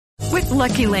With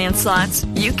Lucky Land Slots,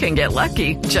 you can get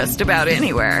lucky just about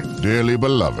anywhere. Dearly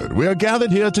beloved, we are gathered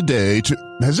here today to...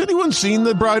 Has anyone seen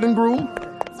the bride and groom?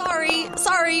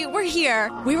 Sorry, we're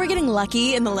here. We were getting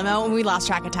lucky in the limo and we lost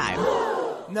track of time.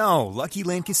 No, Lucky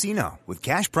Land Casino, with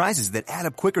cash prizes that add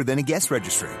up quicker than a guest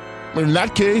registry. In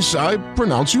that case, I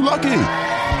pronounce you lucky.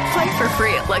 Play for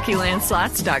free at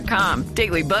LuckyLandSlots.com.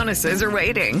 Daily bonuses are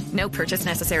waiting. No purchase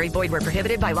necessary. Void where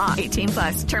prohibited by law.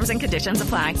 18+. Terms and conditions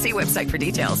apply. See website for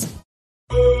details.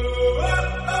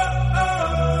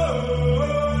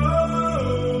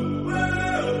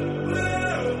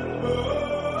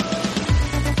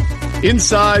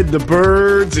 Inside the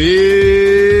Birds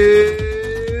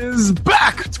is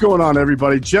back. What's going on,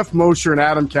 everybody? Jeff Mosher and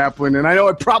Adam Kaplan. And I know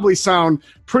I probably sound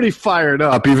pretty fired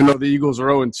up, even though the Eagles are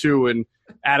 0-2, and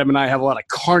Adam and I have a lot of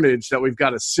carnage that we've got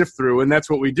to sift through, and that's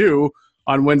what we do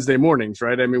on Wednesday mornings,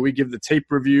 right? I mean, we give the tape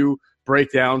review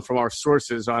breakdown from our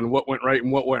sources on what went right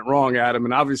and what went wrong, Adam.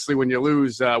 And obviously when you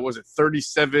lose, was it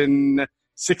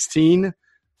 37-16?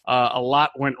 A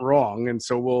lot went wrong, and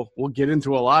so we'll get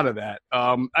into a lot of that.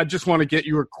 I just want to get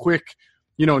your quick,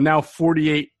 now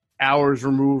 48 hours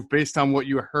removed, based on what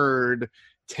you heard,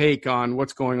 take on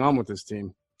what's going on with this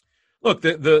team. Look,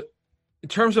 in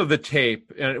terms of the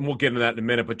tape, and we'll get into that in a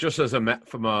minute, but just as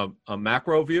from a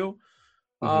macro view,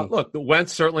 look, the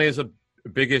Wentz certainly is a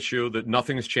big issue. That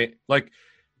nothing has changed. Like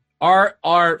our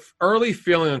early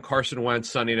feeling on Carson Wentz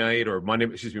Sunday night or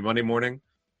Monday morning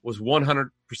was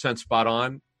 100% spot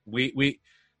on. We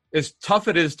as tough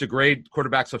it is to grade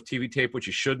quarterbacks off TV tape, which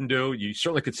you shouldn't do. You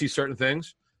certainly could see certain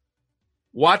things.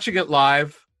 Watching it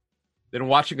live, then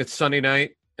watching it Sunday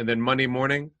night, and then Monday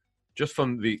morning, just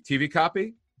from the TV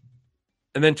copy,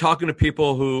 and then talking to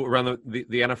people who around the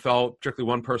NFL, particularly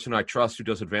one person I trust who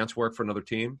does advanced work for another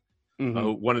team,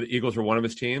 one of the Eagles were one of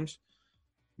his teams.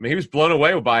 I mean, he was blown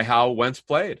away by how Wentz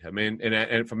played. I mean,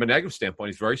 and from a negative standpoint,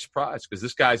 he's very surprised because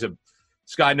this guy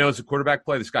knows the quarterback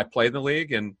play. This guy played in the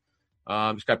league, and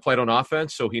this guy played on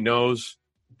offense, so he knows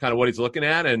kind of what he's looking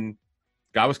at. And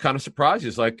guy was kind of surprised.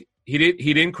 He's like, he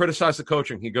didn't criticize the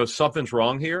coaching. He goes, something's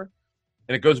wrong here,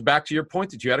 and it goes back to your point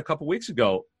that you had a couple weeks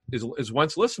ago. Is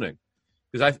Wentz listening?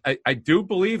 Because I do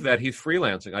believe that he's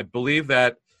freelancing. I believe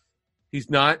that he's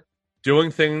not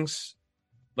doing things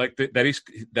like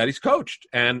that he's coached.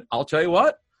 And I'll tell you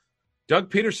what, Doug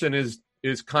Peterson is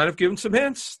kind of giving some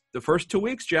hints the first 2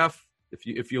 weeks, Jeff.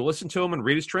 If you listen to him and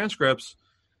read his transcripts,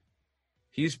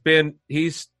 he's been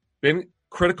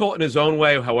critical in his own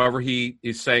way, however he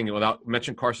is saying it without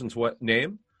mentioning Carson's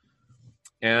name.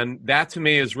 And that, to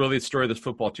me, is really the story of this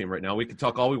football team right now. We can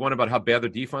talk all we want about how bad their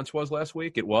defense was last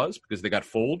week. It was, because they got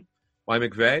fooled by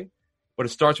McVay. But it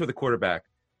starts with the quarterback.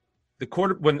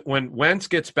 When Wentz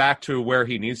gets back to where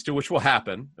he needs to, which will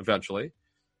happen eventually,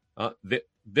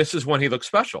 this is when he looks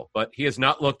special. But he has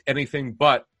not looked anything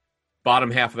but bottom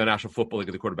half of the National Football League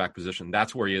at the quarterback position.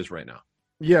 That's where he is right now.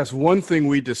 Yes, one thing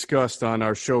we discussed on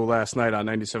our show last night on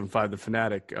 97.5 The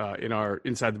Fanatic in our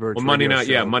Inside the Birds Monday night,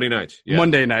 show.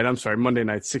 Monday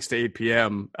night, 6 to 8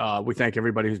 p.m. We thank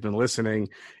everybody who's been listening,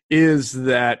 is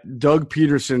that Doug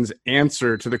Peterson's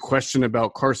answer to the question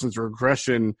about Carson's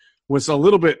regression was a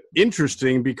little bit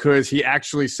interesting because he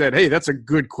actually said, hey, that's a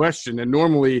good question. And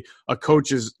normally a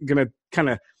coach is going to kind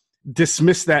of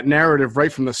dismiss that narrative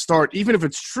right from the start, even if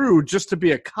it's true, just to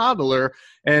be a coddler.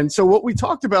 And so what we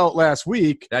talked about last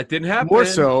week, that didn't happen. More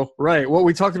so, right. What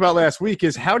we talked about last week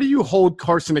is, how do you hold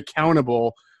Carson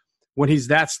accountable when he's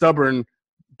that stubborn,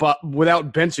 but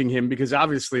without benching him? Because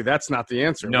obviously that's not the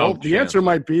answer. No, the answer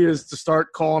might be is to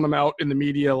start calling him out in the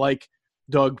media like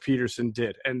Doug Peterson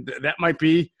did. And that might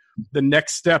be the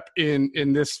next step in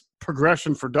this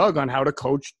progression for Doug on how to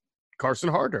coach Carson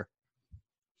harder.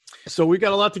 So we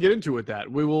got a lot to get into with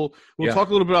that. We'll talk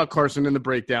a little bit about Carson in the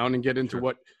breakdown and get into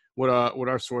what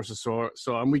our sources saw.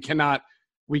 And we cannot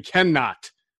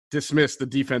dismiss the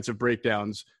defensive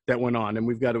breakdowns that went on, and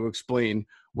we've got to explain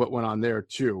what went on there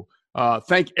too.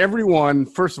 Thank everyone,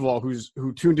 first of all,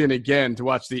 who tuned in again to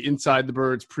watch the Inside the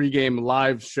Birds pregame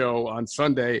live show on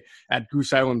Sunday at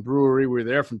Goose Island Brewery. We were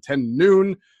there from 10 to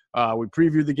noon. We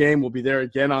previewed the game. We'll be there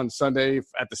again on Sunday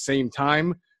at the same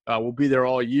time. We'll be there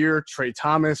all year. Trey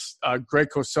Thomas, Greg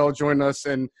Cosell joined us.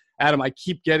 And Adam, I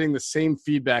keep getting the same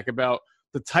feedback about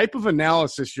the type of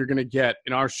analysis you're going to get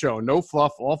in our show. No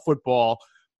fluff, all football,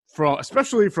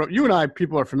 especially from you and I,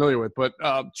 people are familiar with. But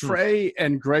Trey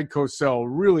and Greg Cosell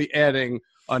really adding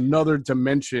another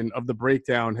dimension of the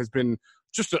breakdown has been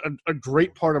just a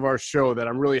great part of our show that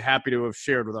I'm really happy to have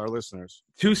shared with our listeners.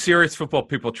 Two serious football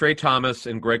people, Trey Thomas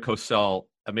and Greg Cosell.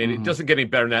 I mean, It doesn't get any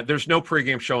better than that. There's no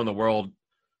pregame show in the world,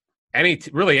 any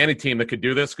team that could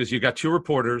do this, because you got two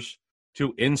reporters,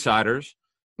 two insiders,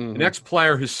 an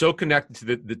ex-player who's so connected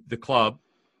to the club,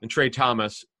 and Trey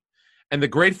Thomas. And the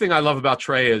great thing I love about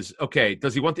Trey is, okay,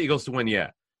 does he want the Eagles to win?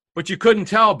 Yeah. But you couldn't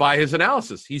tell by his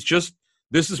analysis. He's just,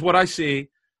 this is what I see.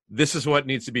 This is what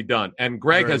needs to be done. And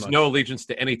Greg has no allegiance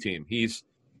to any team. He's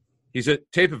a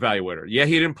tape evaluator. Yeah,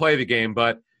 he didn't play the game,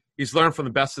 but he's learned from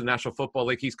the best of the National Football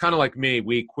League. He's kind of like me.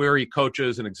 We query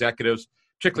coaches and executives,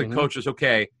 particularly coaches.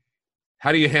 Okay,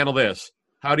 how do you handle this?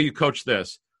 How do you coach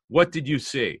this? What did you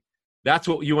see? That's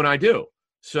what you and I do.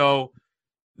 So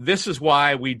this is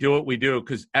why we do what we do,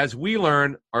 because as we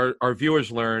learn, our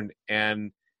viewers learn,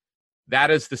 and that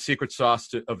is the secret sauce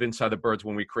of Inside the Birds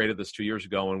when we created this 2 years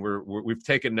ago, and we've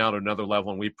taken it now to another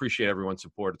level, and we appreciate everyone's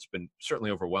support. It's been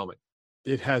certainly overwhelming.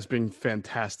 It has been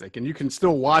fantastic. And you can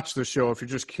still watch the show if you're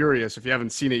just curious. If you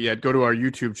haven't seen it yet, go to our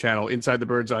YouTube channel, Inside the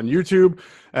Birds on YouTube,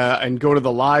 and go to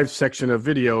the live section of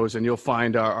videos, and you'll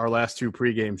find our last two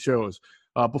pregame shows.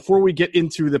 Before we get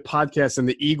into the podcast and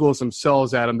the Eagles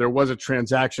themselves, Adam, there was a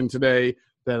transaction today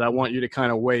that I want you to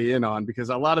kind of weigh in on, because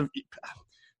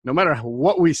no matter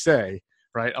what we say,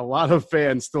 right, a lot of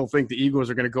fans still think the Eagles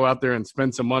are going to go out there and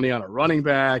spend some money on a running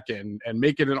back and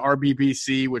make it an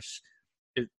RBBC, which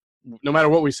no matter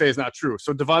what we say is not true.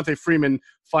 So Devontae Freeman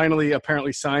finally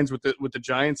apparently signs with the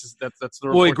Giants. That's the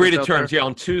report. Well, he agreed to terms. Yeah,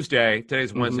 on Tuesday.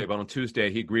 Today's Wednesday, but on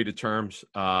Tuesday he agreed to terms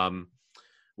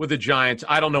with the Giants.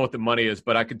 I don't know what the money is,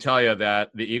 but I can tell you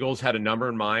that the Eagles had a number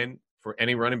in mind for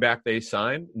any running back they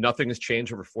signed. Nothing has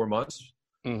changed over 4 months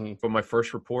from my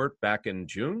first report back in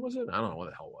June, was it? I don't know what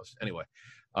the hell it was. Anyway,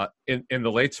 in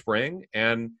the late spring,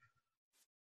 and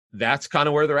that's kind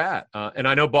of where they're at. And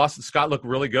I know Boston Scott looked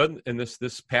really good in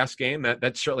this past game.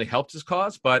 That certainly helped his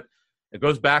cause, but it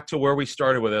goes back to where we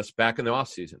started with this back in the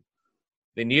offseason.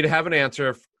 They need to have an answer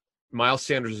if Miles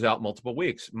Sanders is out multiple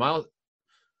weeks.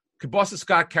 Could Boston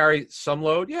Scott carry some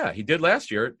load? Yeah, he did last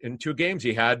year. In 2 games,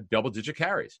 he had double-digit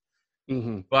carries.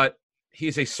 But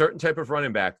he's a certain type of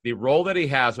running back. The role that he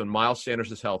has when Miles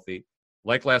Sanders is healthy,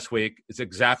 like last week, is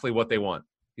exactly what they want.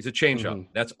 He's a change-up.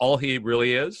 That's all he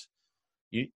really is.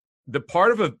 The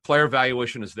part of a player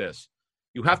evaluation is this.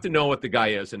 You have to know what the guy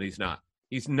is, and he's not.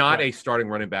 He's not a starting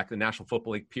running back in the National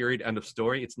Football League, period, end of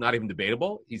story. It's not even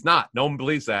debatable. He's not. No one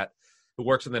believes that who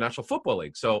works in the National Football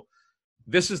League. So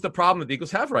this is the problem that the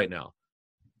Eagles have right now.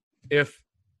 If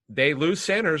they lose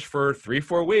Sanders for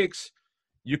 3-4 weeks,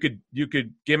 you could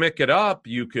gimmick it up.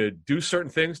 You could do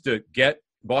certain things to get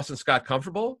Boston Scott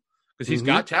comfortable, because he's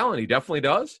got talent. He definitely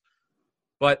does.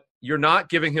 But you're not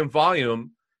giving him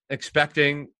volume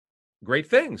expecting great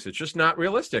things. It's just not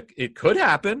realistic. It could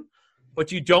happen,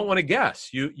 but you don't want to guess.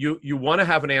 You want to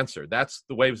have an answer. That's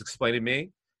the way it was explained to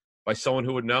me by someone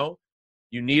who would know.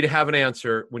 You need to have an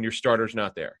answer when your starter's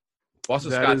not there.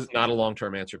 Boston Scott's not a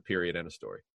long-term answer, period, end of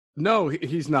story. No,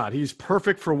 he's not. He's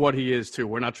perfect for what he is, too.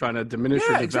 We're not trying to diminish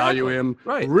or devalue him.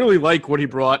 Right. Really like what he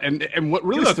brought. And what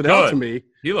really stood out to me.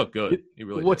 He looked good. He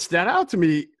really What did. stood out to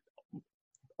me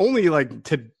only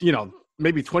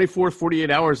maybe 24,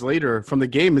 48 hours later from the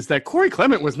game is that Corey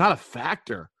Clement was not a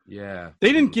factor. Yeah.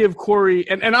 They didn't give Corey,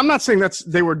 and I'm not saying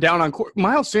they were down on Corey.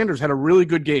 Miles Sanders had a really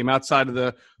good game outside of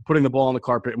the putting the ball on the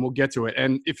carpet, and we'll get to it.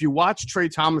 And if you watch Trey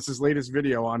Thomas's latest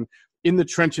video on In the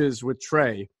Trenches with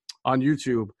Trey on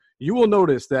YouTube, you will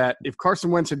notice that if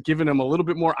Carson Wentz had given him a little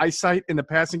bit more eyesight in the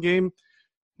passing game,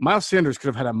 Miles Sanders could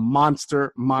have had a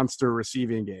monster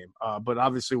receiving game. But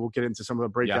obviously we'll get into some of the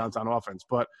breakdowns on offense.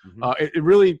 But it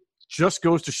really just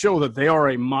goes to show that they are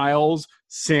a Miles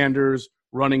Sanders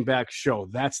running back show.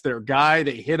 That's their guy.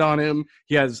 They hit on him.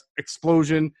 He has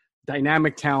explosion,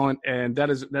 dynamic talent, and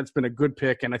that's been a good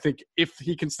pick. And I think if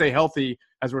he can stay healthy,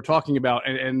 as we're talking about,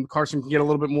 and Carson can get a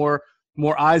little bit more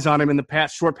eyes on him in the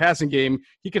short passing game,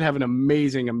 he could have an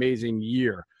amazing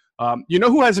year. You know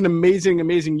who has an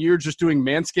amazing year just doing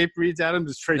Manscaped reads, Adam?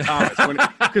 Is Trey Thomas.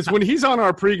 Because when he's on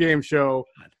our pregame show,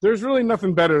 there's really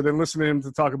nothing better than listening to him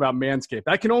to talk about Manscaped.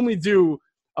 I can only do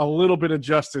a little bit of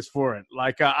justice for it.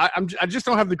 Like I just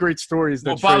don't have the great stories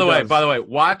that. Well, by the way,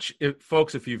 watch it,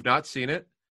 folks. If you've not seen it,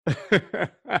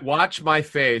 watch my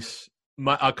face.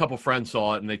 A couple friends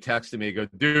saw it and they texted me. Go,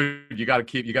 dude, you got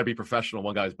to be professional.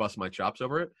 One guy was busting my chops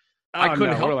over it. I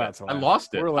couldn't help it. I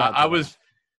lost it.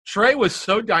 Trey was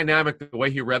so dynamic the way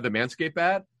he read the Manscaped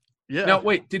ad. Yeah. Now,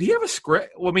 wait, did he have a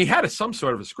script? Well, I mean, he had some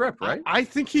sort of a script, right? I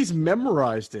think he's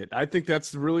memorized it. I think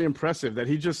that's really impressive that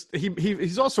he's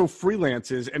also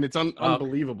freelances, and it's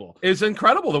unbelievable. It's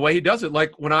incredible the way he does it.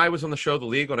 Like when I was on the show The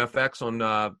League on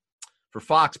FX for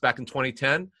Fox back in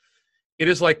 2010, it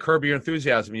is like Curb Your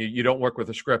Enthusiasm. You don't work with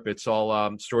a script. It's all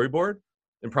storyboard,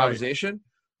 improvisation. Right.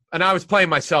 And I was playing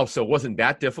myself, so it wasn't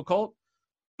that difficult.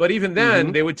 But even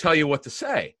then, they would tell you what to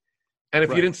say. And if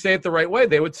you didn't say it the right way,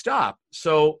 they would stop.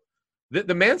 So the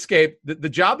Manscaped, the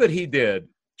job that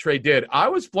Trey did, I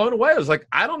was blown away. I was like,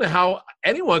 I don't know how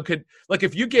anyone could, like,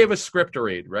 if you gave a script to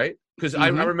read, right? Because I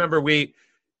remember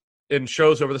in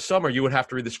shows over the summer, you would have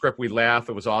to read the script. We'd laugh.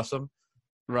 It was awesome.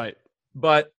 Right.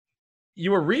 But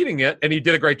you were reading it, and you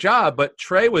did a great job. But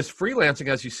Trey was freelancing,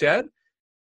 as you said,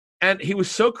 and he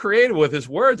was so creative with his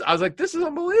words. I was like, this is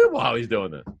unbelievable how he's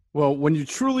doing this. Well, when you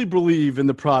truly believe in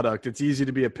the product, it's easy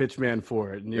to be a pitch man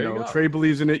for it. And, you know, Trey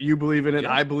believes in it. You believe in it.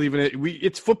 Yeah. I believe in it.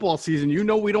 It's football season. You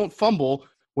know, we don't fumble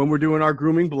when we're doing our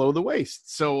grooming below the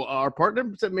waist. So our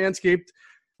partners at Manscaped,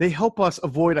 they help us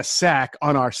avoid a sack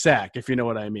on our sack, if you know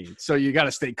what I mean. So you got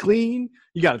to stay clean.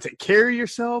 You got to take care of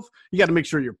yourself. You got to make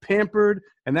sure you're pampered.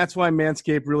 And that's why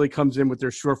Manscaped really comes in with their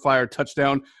Surefire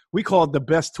Touchdown. We call it the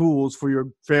best tools for your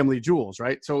family jewels,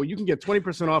 right? So you can get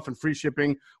 20% off and free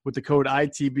shipping with the code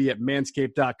ITB at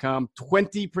manscaped.com.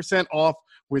 20% off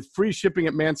with free shipping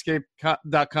at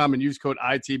manscaped.com and use code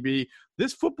ITB.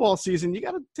 This football season, you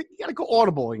got to go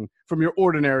audibling from your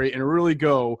ordinary and really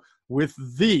go with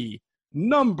the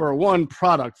number one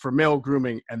product for male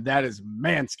grooming, and that is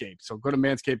Manscaped. So go to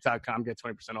manscaped.com, get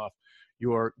 20% off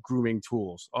your grooming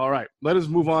tools. All right, let us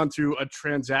move on to a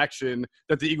transaction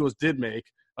that the Eagles did make.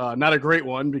 Not a great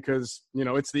one because, you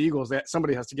know, it's the Eagles. That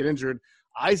somebody has to get injured.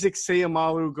 Isaac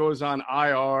Seumalo goes on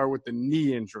IR with the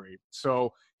knee injury.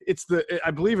 So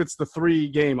I believe it's the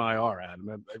 3-game IR,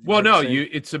 Adam. Well, no,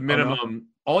 it's a minimum. Oh, no?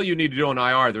 All you need to do on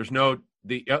IR, there's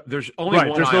only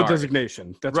one there's IR. No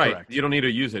designation. That's right. Correct. You don't need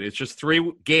to use it. It's just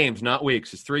 3 games, not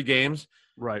weeks. It's 3 games.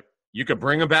 Right. You could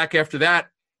bring him back after that,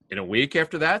 in a week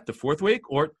after that, the 4th week,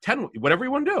 or 10, whatever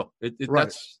you want to do.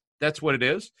 Right. That's what it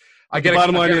is. The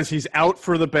bottom line is he's out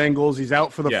for the Bengals, he's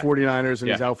out for the 49ers, and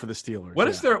he's out for the Steelers. When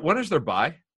is their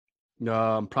bye?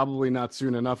 Probably not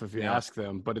soon enough if you ask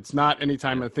them, but it's not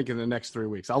anytime I think in the next 3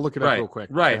 weeks. I'll look it up real quick.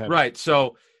 Right.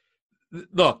 So,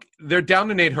 look, they're down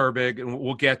to Nate Herbig, and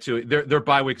we'll get to it. Their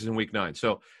bye week is in week 9.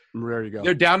 So there you go.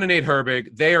 They're down to Nate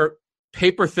Herbig. They are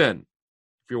paper thin.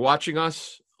 If you're watching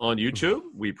us on YouTube,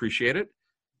 we appreciate it.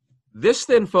 This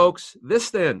thin, folks, this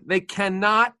thin. They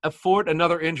cannot afford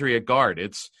another injury at guard.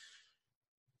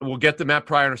 We'll get to Matt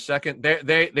Pryor in a second.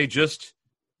 They just,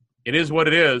 it is what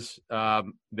it is.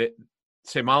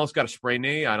 Seumalo's got a sprained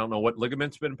knee. I don't know what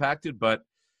ligament's been impacted, but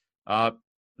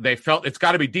they felt it's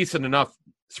got to be decent enough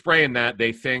sprain that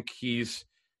they think he's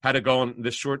had to go on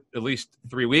this short, at least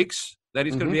 3 weeks that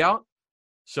he's going to be out.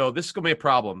 So this is going to be a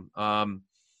problem.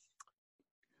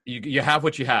 You have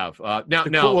what you have.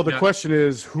 The question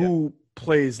is who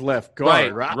plays left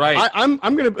guard, right? I'm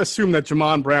going to assume that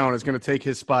Jamon Brown is going to take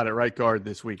his spot at right guard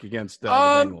this week against the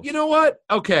Bengals. You know what?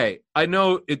 Okay. I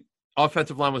know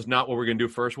offensive line was not what we're going to do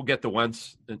first. We'll get to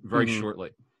Wentz very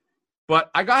shortly. But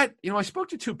I spoke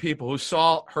to 2 people who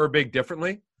saw Herbig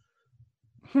differently.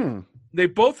 They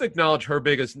both acknowledge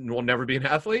Herbig will never be an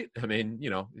athlete. I mean,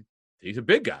 he's a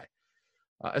big guy.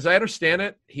 As I understand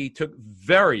it, he took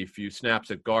very few snaps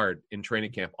at guard in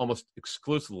training camp, almost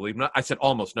exclusively. I said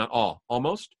almost, not all.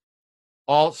 Almost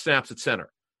all snaps at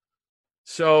center.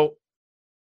 So,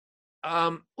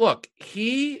 look,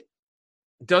 he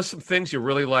does some things you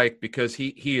really like because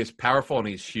he is powerful and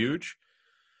he's huge.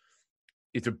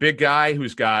 He's a big guy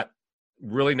who's got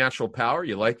really natural power.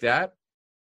 You like that.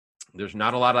 There's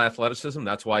not a lot of athleticism.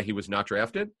 That's why he was not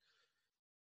drafted.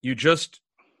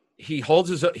 He holds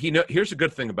his own. Here's a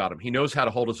good thing about him. He knows how to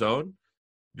hold his own.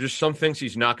 There's some things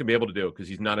he's not going to be able to do because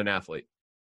he's not an athlete.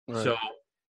 Right. So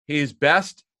he's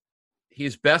best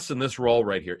in this role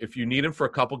right here. If you need him for a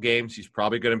couple games, he's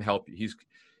probably going to help you.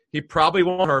 He probably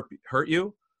won't hurt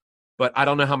you, but I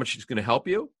don't know how much he's going to help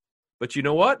you. But you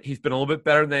know what? He's been a little bit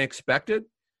better than they expected,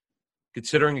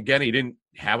 considering, again, he didn't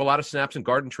have a lot of snaps in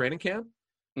guard in training camp,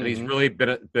 and he's really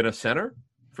been a center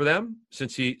for them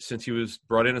since he was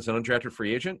brought in as an undrafted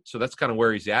free agent. So that's kind of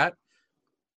where he's at.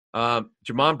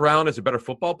 Jamon Brown is a better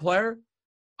football player.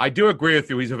 I do agree with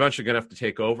you. He's eventually going to have to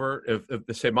take over. If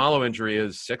the Seumalo injury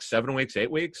is 6, 7 weeks,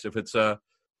 8 weeks, if it's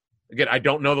again, I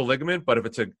don't know the ligament, but if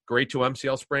it's a grade 2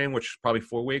 MCL sprain, which is probably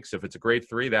 4 weeks, if it's a grade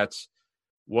 3, that's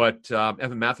what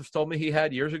Evan Mathis told me he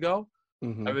had years ago.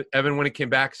 Evan, when he came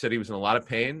back, said he was in a lot of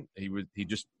pain. He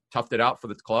just toughed it out for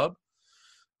the club.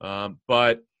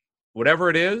 But whatever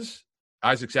it is,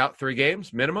 Isaac's out 3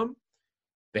 games minimum.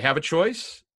 They have a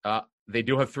choice. They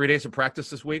do have 3 days of practice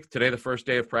this week. Today, the first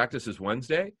day of practice is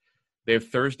Wednesday. They have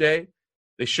Thursday.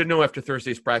 They should know after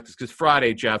Thursday's practice because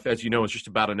Friday, Jeff, as you know, is just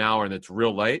about an hour and it's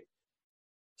real late.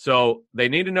 So they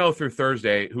need to know through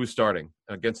Thursday who's starting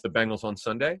against the Bengals on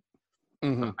Sunday.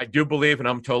 I do believe, and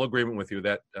I'm in total agreement with you,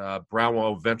 that Brown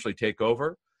will eventually take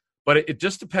over. But it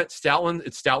just depends.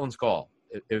 It's Stoutland's call.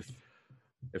 If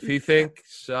If he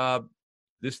thinks the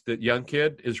young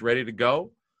kid is ready to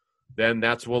go, then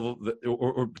that's what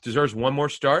or deserves one more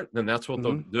start, then that's what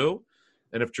they'll do.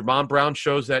 And if Jamon Brown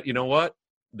shows that, you know what,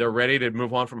 they're ready to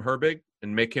move on from Herbig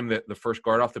and make him the first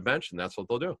guard off the bench, then that's what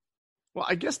they'll do. Well,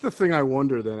 I guess the thing I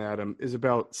wonder then, Adam, is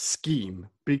about scheme,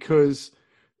 because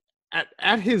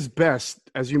at his best,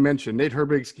 as you mentioned, Nate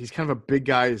Herbig, he's kind of a big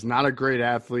guy. He's not a great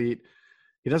athlete.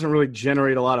 He doesn't really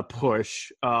generate a lot of push.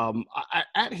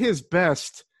 At his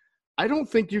best, I don't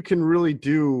think you can really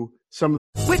do some.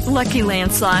 With Lucky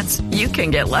Land Slots, you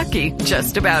can get lucky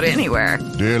just about anywhere.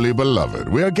 Dearly beloved,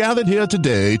 we are gathered here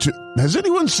today to... Has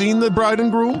anyone seen the bride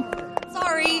and groom?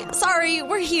 Sorry,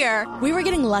 we're here. We were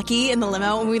getting lucky in the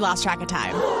limo and we lost track of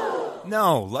time.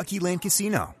 No, Lucky Land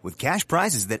Casino, with cash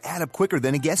prizes that add up quicker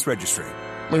than a guest registry.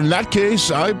 In that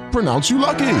case, I pronounce you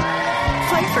lucky.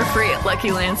 Play for free at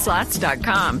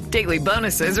LuckyLandSlots.com. Daily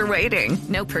bonuses are waiting.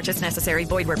 No purchase necessary.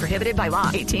 Void where prohibited by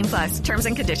law. 18+. Terms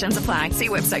and conditions apply. See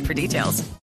website for details.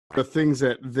 The things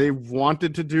that they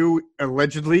wanted to do,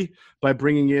 allegedly, by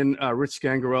bringing in Rich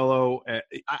Scangarello.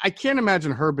 I can't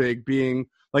imagine Herbig being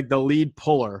like the lead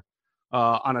puller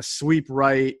on a sweep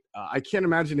right. I can't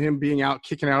imagine him being out,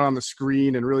 kicking out on the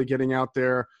screen and really getting out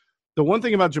there. The one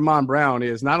thing about Jamon Brown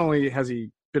is not only has he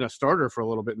been a starter for a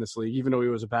little bit in this league, even though he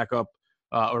was a backup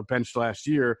or benched last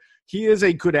year, he is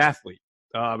a good athlete.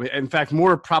 In fact,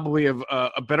 more probably of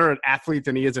a better athlete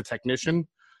than he is a technician.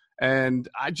 And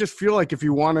I just feel like if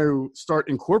you want to start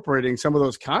incorporating some of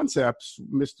those concepts,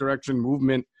 misdirection,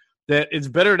 movement, that it's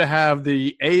better to have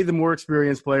the more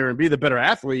experienced player and B, the better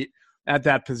athlete at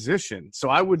that position. So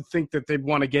I would think that they'd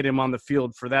want to get him on the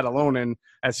field for that alone and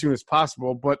as soon as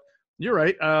possible. But you're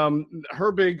right.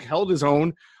 Herbig held his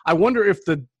own. I wonder if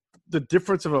the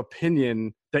difference of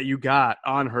opinion that you got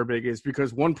on Herbig is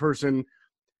because one person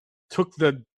took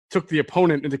the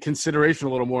opponent into consideration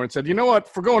a little more and said, you know what,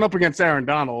 for going up against Aaron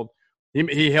Donald,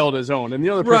 he held his own. And the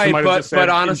other person might have just said, but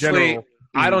honestly, in general,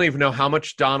 I don't even know how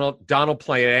much Donald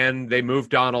played in. They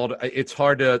moved Donald. It's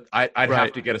hard to – I'd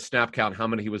have to get a snap count how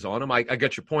many he was on him. I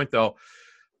get your point, though.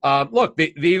 Look,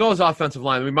 the Eagles' offensive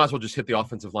line, we might as well just hit the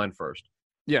offensive line first.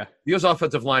 Yeah. The Eagles'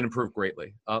 offensive line improved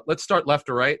greatly. Let's start left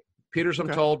to right. Peters, I'm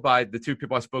told by the two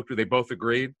people I spoke to, they both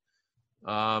agreed.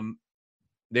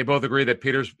 They both agree that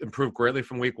Peters improved greatly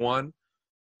from week one.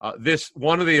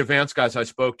 One of the advanced guys I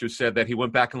spoke to said that he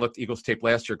went back and looked at Eagles tape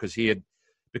last year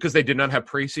because they did not have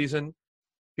preseason.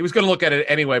 He was going to look at it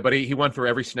anyway, but he went through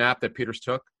every snap that Peters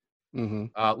took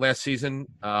last season.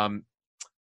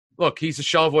 Look, he's a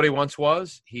shell of what he once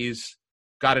was. He's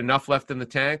got enough left in the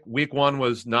tank. Week one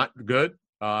was not good.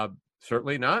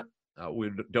 Certainly not.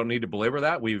 We don't need to belabor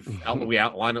that. we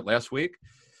outlined it last week.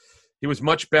 He was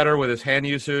much better with his hand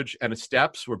usage, and his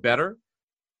steps were better.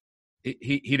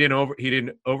 He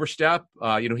didn't overstep.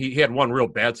 He had one real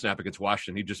bad snap against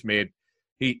Washington. He just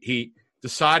he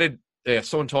decided.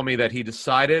 Someone told me that he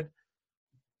decided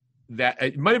that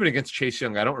it might have been against Chase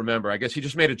Young. I don't remember. I guess he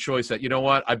just made a choice that, you know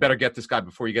what, I better get this guy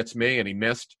before he gets me, and he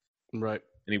missed. Right.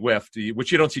 And he whiffed,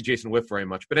 which you don't see Jason whiff very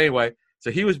much. But anyway,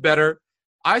 so he was better.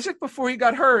 Isaac, before he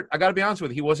got hurt, I got to be honest with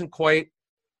you, he wasn't quite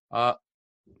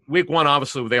week one,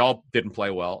 obviously, they all didn't play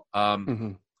well.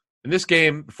 In this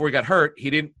game, before he got hurt,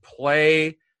 he didn't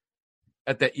play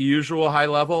at the usual high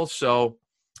level, so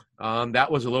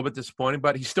that was a little bit disappointing,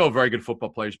 but he's still a very good football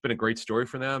player. It's been a great story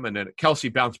for them. And then Kelsey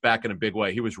bounced back in a big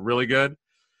way. He was really good.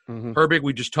 Herbig,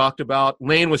 we just talked about.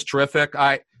 Lane was terrific.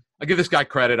 I give this guy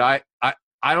credit. I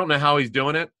don't know how he's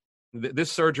doing it.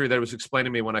 This surgery that was explained to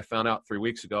me when I found out 3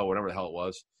 weeks ago, whatever the hell it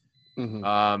was,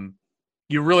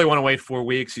 you really want to wait 4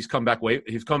 weeks. He's come back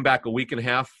a week and a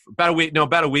half,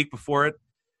 about a week before it.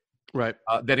 Right.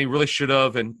 That he really should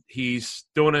have, and he's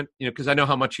doing it, because I know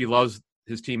how much he loves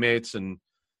his teammates and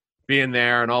being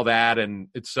there and all that, and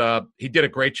it's he did a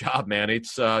great job, man.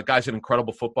 It's guy's an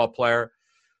incredible football player.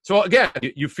 So again,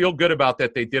 you feel good about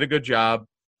that. They did a good job.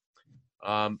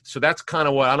 So that's kind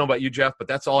of what, I don't know about you, Jeff, but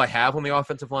that's all I have on the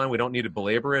offensive line. We don't need to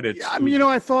belabor it.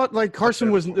 I thought like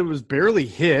Carson was barely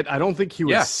hit. I don't think he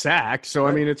was sacked. So,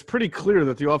 right. I mean, it's pretty clear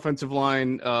that the offensive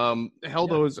line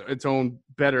held its own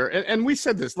better. And we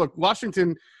said this, look,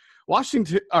 Washington,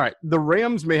 all right, the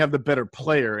Rams may have the better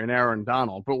player in Aaron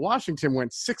Donald, but Washington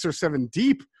went 6 or 7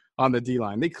 deep on the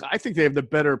D-line. I think they have the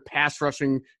better pass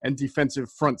rushing and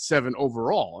defensive front seven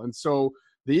overall. And so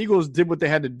the Eagles did what they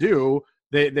had to do.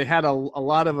 They had a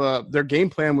lot of their game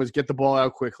plan was get the ball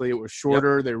out quickly. It was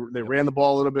shorter. Yep. They ran the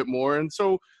ball a little bit more. And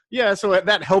so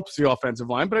that helps the offensive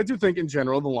line. But I do think in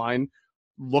general the line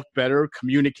looked better,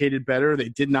 communicated better. They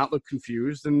did not look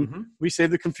confused, and we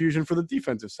saved the confusion for the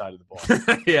defensive side of the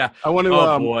ball. Yeah. I want to.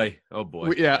 Oh boy.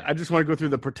 I just want to go through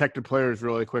the protected players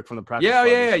really quick from the practice.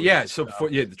 Yeah. So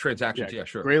the transactions. Yeah,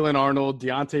 sure. Braylon Arnold,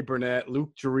 Deontay Burnett,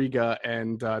 Luke Juriga,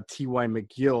 and T.Y.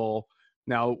 McGill.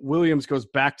 Now Williams goes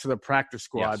back to the practice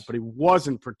squad, but he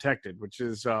wasn't protected, which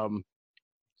is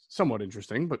somewhat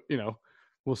interesting. But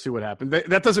we'll see what happens.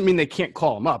 That doesn't mean they can't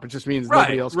call him up. It just means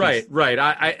nobody else. Right.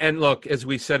 And look, as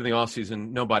we said in the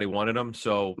offseason, nobody wanted him,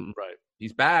 so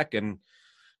he's back, and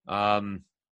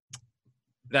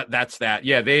that's that.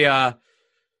 Yeah,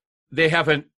 they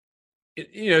haven't.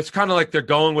 It's kind of like they're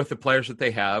going with the players that they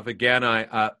have.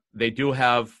 Again, they do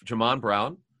have Jamon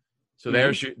Brown, so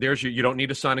there's your. You don't need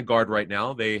to sign a guard right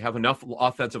now. They have enough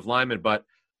offensive linemen, but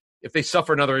if they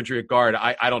suffer another injury at guard,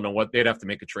 I don't know what they'd have to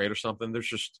make a trade or something. There's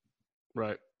just.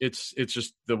 Right. It's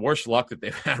just the worst luck that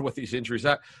they've had with these injuries.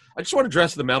 I just want to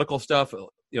address the medical stuff, a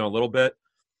little bit.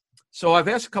 So I've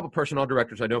asked a couple of personnel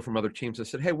directors I know from other teams. I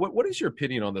said, hey, what is your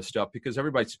opinion on this stuff? Because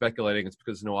everybody's speculating it's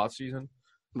because of no off season.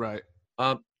 Right.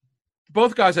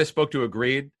 Both guys I spoke to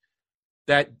agreed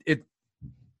that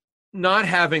not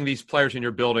having these players in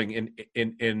your building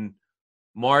in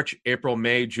March, April,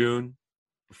 May, June,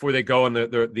 before they go on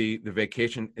the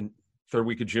vacation in third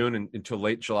week of June and until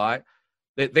late July.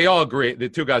 They all agree. The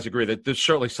two guys agree that there's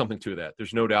certainly something to that.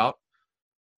 There's no doubt,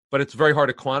 but it's very hard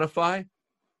to quantify.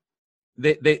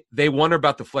 They wonder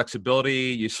about the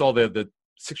flexibility. You saw the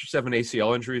 6 or 7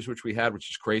 ACL injuries which we had,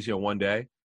 which is crazy on one day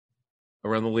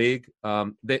around the league.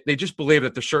 They just believe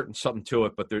that there's something to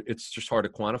it, but it's just hard to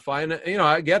quantify. And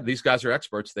I get these guys are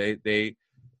experts. They're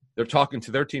talking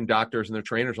to their team doctors and their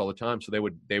trainers all the time, so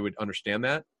they would understand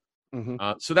that.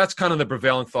 So that's kind of the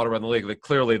prevailing thought around the league. That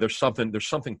clearly there's something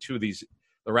to the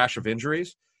rash of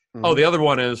injuries. Oh, the other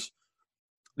one is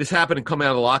this happened and coming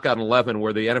out of the lockout in 11,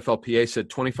 where the NFLPA said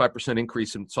 25%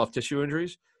 increase in soft tissue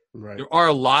injuries. Right. There are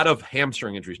a lot of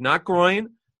hamstring injuries, not groin.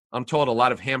 I'm told a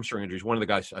lot of hamstring injuries. One of the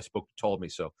guys I spoke to told me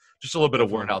so. Just a little bit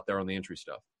of word out there on the injury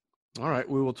stuff. All right,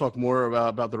 we will talk more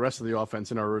about the rest of the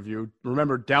offense in our review.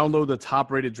 Remember, download the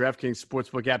top-rated DraftKings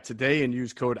Sportsbook app today and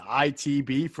use code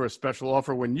ITB for a special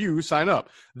offer when you sign up.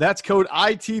 That's code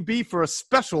ITB for a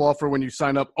special offer when you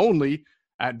sign up only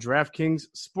at DraftKings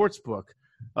Sportsbook.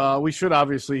 We should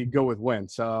obviously go with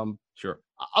Wentz. Sure.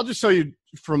 I'll just tell you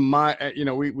from my,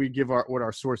 we give what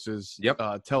our sources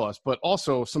tell us, but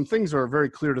also some things are very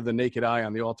clear to the naked eye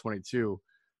on the All-22.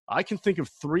 I can think of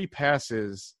 3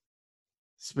 passes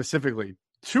specifically,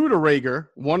 2 to Reagor,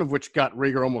 one of which got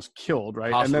Reagor almost killed,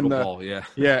 right? Hospital and then ball, yeah.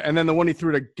 Yeah, and then the one he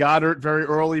threw to Goddard very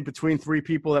early between 3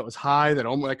 people that was high, that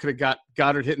could have got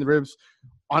Goddard hitting the ribs.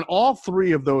 On all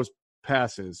 3 of those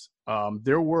passes,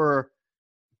 there were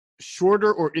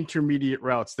shorter or intermediate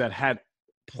routes that had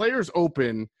players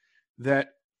open that,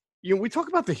 we talk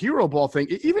about the hero ball thing.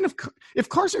 Even if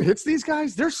Carson hits these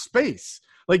guys, there's space.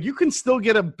 Like, you can still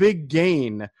get a big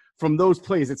gain from those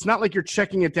plays. It's not like you're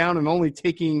checking it down and only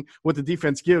taking what the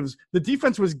defense gives. The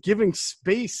defense was giving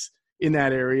space in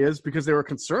that areas because they were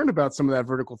concerned about some of that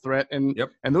vertical threat, and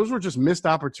those were just missed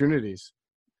opportunities.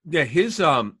 Yeah, his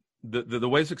the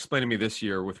way it's explained to me this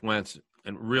year with Wentz,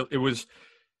 and it was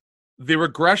the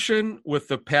regression with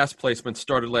the pass placement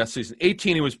started last season.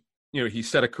 18, he was, he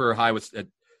set a career high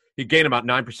he gained about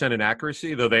 9% in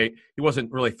accuracy, though he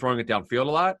wasn't really throwing it downfield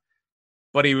a lot.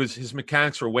 But his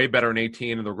mechanics were way better in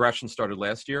 18, and the regression started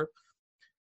last year.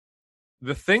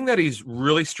 The thing that he's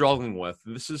really struggling with,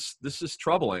 this is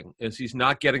troubling, is he's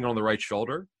not getting on the right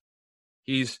shoulder.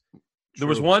 There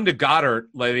was one to Goddard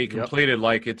that he completed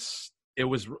it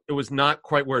was not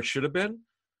quite where it should have been.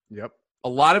 Yep. A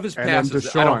lot of his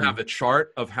passes, I don't have the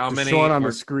chart of how many. Deshaun on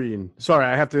the screen. Sorry,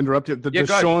 I have to interrupt you. The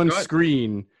Deshaun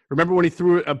screen. Remember when he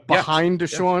threw it behind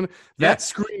Deshaun? That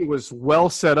screen was well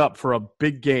set up for a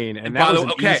big gain, and that was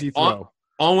an easy throw.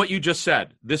 On what you just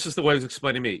said, this is the way it was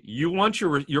explained to me. You want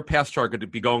your pass target to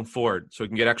be going forward so you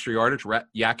can get extra yardage,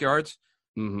 yak yards.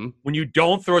 Mm-hmm. When you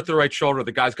don't throw it to the right shoulder,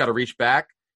 the guy's got to reach back.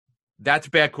 That's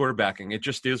bad quarterbacking. It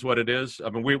just is what it is. I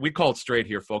mean, we call it straight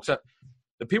here, folks.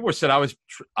 The people who said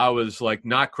I was like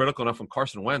not critical enough on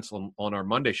Carson Wentz on our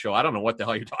Monday show. I don't know what the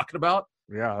hell you're talking about.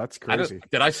 Yeah, that's crazy.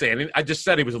 Did I say anything? I just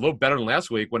said he was a little better than last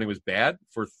week when he was bad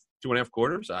for 2.5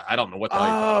 quarters. I don't know what the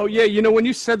hell. Oh, yeah. When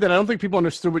you said that, I don't think people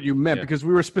understood what you meant because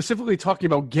we were specifically talking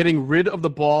about getting rid of the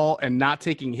ball and not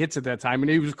taking hits at that time. And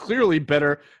he was clearly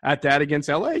better at that against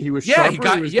LA. He was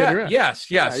sharper. Yes.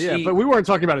 But we weren't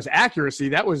talking about his accuracy.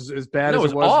 That was as bad as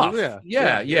it was. Off.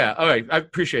 Yeah. All right. I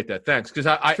appreciate that. Thanks. Because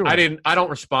I don't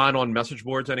respond on message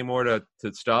boards anymore to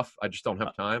stuff. I just don't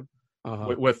have time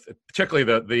with particularly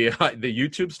the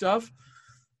YouTube stuff.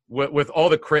 with all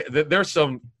there's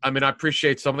some. I mean, I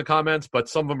appreciate some of the comments, but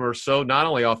some of them are so not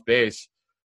only off base.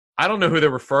 I don't know who they're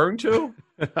referring to.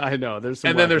 I know there's some,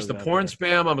 and then there's the porn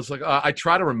spam. I was like, I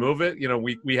try to remove it. You know,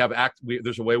 we have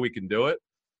there's a way we can do it.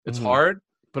 It's hard,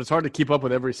 but it's hard to keep up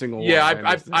with every single one.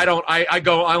 Yeah,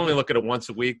 I only look at it once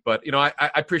a week, but you know,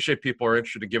 I appreciate people are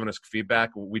interested in giving us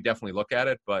feedback. We definitely look at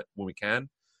it, but when we can.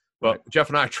 But right. Jeff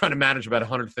and I are trying to manage about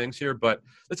 100 things here. But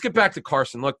let's get back to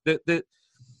Carson. Look,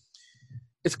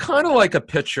 it's kind of like a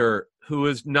pitcher who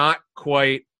is not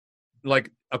quite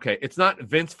like, okay, it's not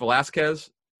Vince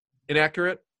Velasquez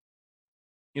inaccurate.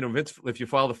 You know, Vince, if you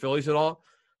follow the Phillies at all,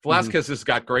 Velasquez has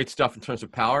got great stuff in terms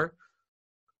of power,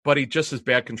 but he just has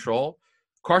bad control.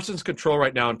 Carson's control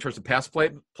right now in terms of pass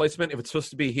placement, if it's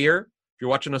supposed to be here, if you're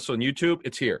watching us on YouTube,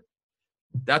 it's here.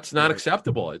 That's not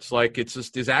acceptable. It's like, it's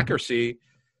just his accuracy.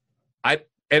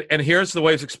 And here's the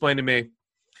way it's explained to me.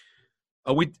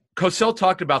 Cosell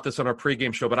talked about this on our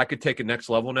pregame show, but I could take it next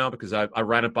level now because I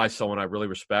ran it by someone I really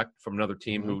respect from another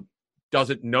team who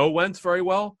doesn't know Wentz very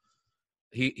well.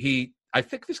 I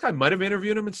think this guy might have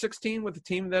interviewed him in 2016 with the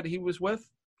team that he was with.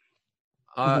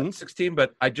 16,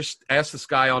 but I just asked this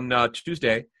guy on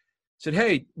Tuesday, said,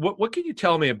 hey, what can you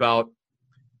tell me about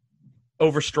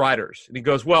overstriders? And he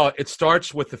goes, well, it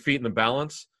starts with the feet and the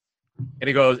balance. And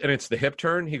he goes, and it's the hip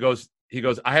turn. He goes,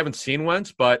 I haven't seen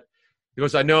Wentz, but he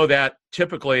goes, I know that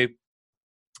typically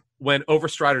when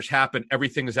overstriders happen,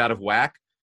 everything is out of whack.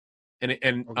 And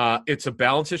it's a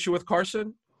balance issue with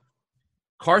Carson.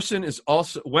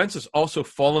 Wentz is also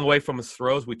falling away from his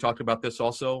throws. We talked about this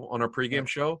also on our pregame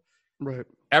show. Right.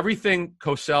 Everything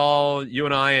Cosell, you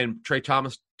and I, and Trey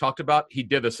Thomas talked about, he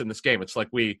did this in this game. It's like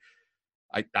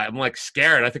I'm like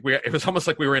scared. I think it was almost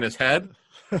like we were in his head.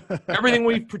 Everything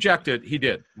we projected, he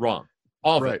did wrong.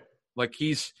 All of it. Like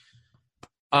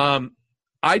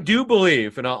I do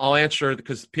believe, and I'll answer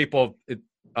because Press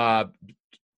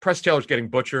Taylor's getting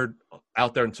butchered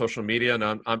out there in social media,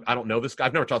 and I don't know this guy.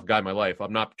 I've never talked to the guy in my life.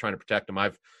 I'm not trying to protect him.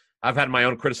 I've had my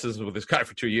own criticisms with this guy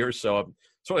for 2 years, so I'm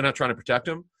certainly not trying to protect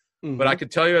him. But I can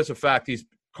tell you as a fact,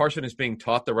 Carson is being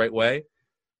taught the right way.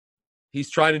 He's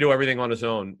trying to do everything on his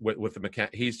own with the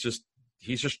mechanic. He's just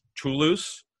too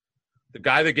loose. The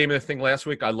guy that gave me the thing last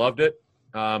week, I loved it.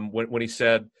 When he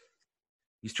said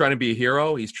he's trying to be a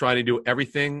hero, he's trying to do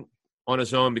everything on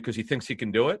his own because he thinks he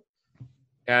can do it.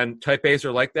 And type A's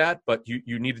are like that, but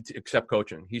you need to accept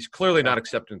coaching. He's clearly not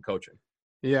accepting coaching.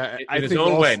 Yeah, in his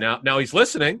own way. Now he's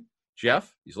listening,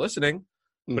 Jeff. He's listening,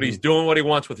 but he's doing what he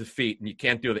wants with his feet, and you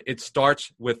can't do that. It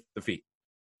starts with the feet.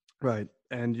 Right.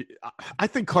 And I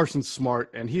think Carson's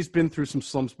smart, and he's been through some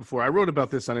slumps before. I wrote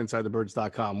about this on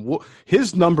InsideTheBirds.com.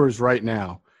 His numbers right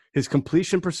now, his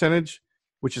completion percentage,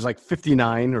 which is like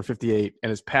 59 or 58, and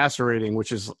his passer rating,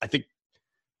 which is, I think,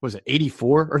 was it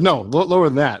 84? Or no, lower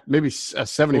than that. Maybe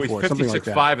 74, something like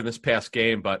that. 56.5 in this past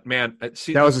game, but, man.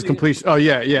 That was his completion. Oh,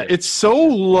 yeah. It's so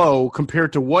low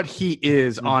compared to what he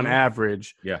is on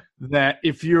average that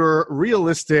if you're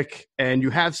realistic and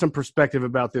you have some perspective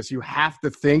about this, you have to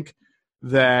think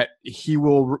that he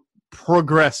will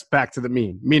progress back to the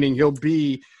mean, meaning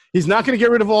he's not going to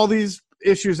get rid of all these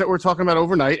issues that we're talking about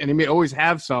overnight, and he may always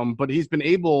have some, but he's been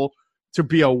able to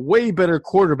be a way better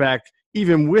quarterback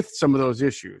even with some of those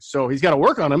issues. So he's got to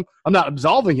work on them. I'm not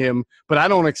absolving him, but I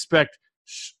don't expect,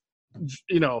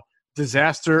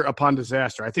 disaster upon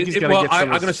disaster. I think he's got to get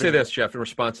some. I'm going to say this, Jeff, in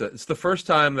response to that. It's the first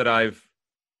time that I've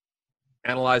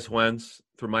analyzed Wentz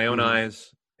through my own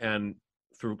eyes and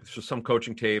through some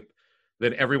coaching tape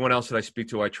that everyone else that I speak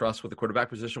to I trust with the quarterback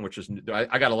position, which is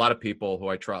I got a lot of people who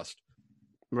I trust.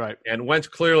 Right. And Wentz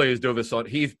clearly is doing this on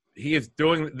he is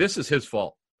doing this is his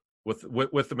fault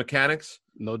with the mechanics.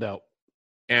 No doubt.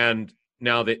 And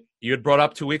now that you had brought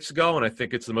up 2 weeks ago, and I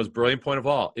think it's the most brilliant point of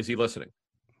all, is he listening?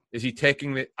 Is he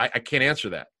taking I can't answer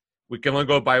that. We can only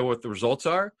go by what the results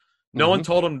are. No one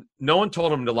told him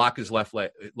to lock his left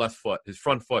foot, his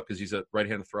front foot, because he's a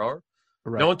right-handed thrower.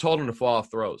 Right. No one told him to fall off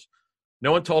throws.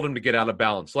 No one told him to get out of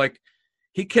balance. Like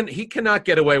he cannot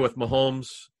get away with Mahomes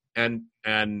and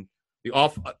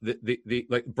the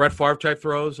like Brett Favre type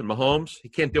throws and Mahomes. He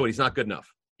can't do it. He's not good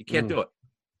enough. He can't do it.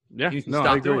 Yeah, he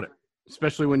stop doing it.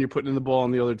 Especially when you're putting the ball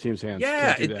in the other team's hands.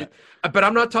 Yeah, but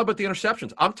I'm not talking about the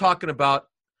interceptions. I'm talking about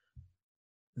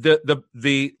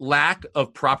the lack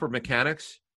of proper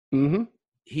mechanics.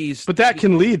 But that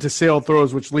can lead to sailed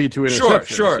throws, which lead to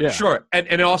interceptions. Sure.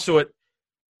 And also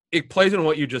it plays into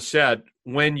what you just said.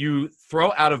 When you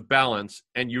throw out of balance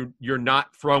and you're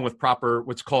not throwing with proper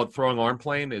what's called throwing arm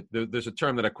plane. There's a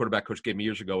term that a quarterback coach gave me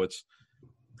years ago. It's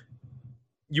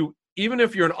even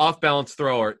if you're an off balance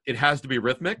thrower, it has to be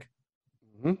rhythmic.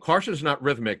 Carson's not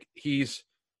rhythmic. He's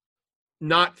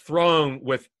not thrown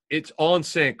with it's all in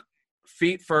sync,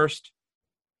 feet first,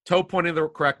 toe pointing the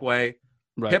correct way,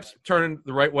 hips turning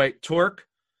the right way, torque,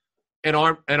 and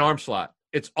arm slot.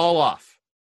 It's all off.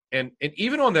 And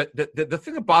even on the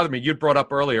thing that bothered me, you brought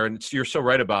up earlier, and you're so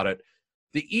right about it,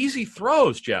 the easy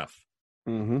throws, Jeff.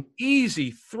 Mm-hmm.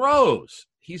 Easy throws.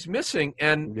 He's missing.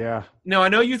 And yeah, I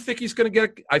know you think he's going to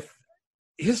get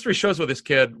history shows with this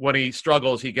kid, when he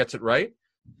struggles, he gets it right.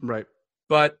 Right.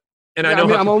 But I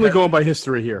know I'm only going by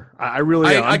history here. I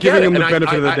really am. I'm giving him the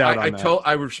benefit of the doubt on that.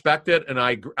 I respect it, and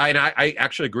I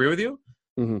actually agree with you.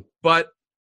 Mm-hmm. But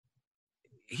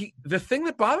the thing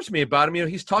that bothers me about him,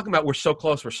 he's talking about we're so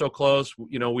close.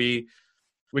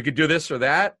 We could do this or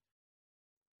that.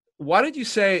 Why did you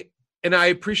say? And I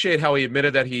appreciate how he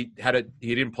admitted that he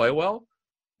didn't play well,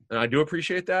 and I do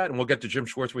appreciate that. And we'll get to Jim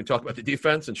Schwartz when we talk about the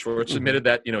defense. And Schwartz admitted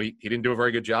that he didn't do a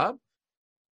very good job.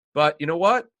 But you know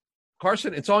what,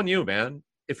 Carson, it's on you, man.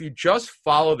 If you just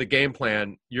follow the game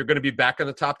plan, you're going to be back in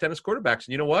the top 10 as quarterbacks. And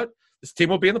you know what? This team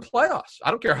will be in the playoffs.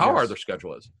 I don't care how hard their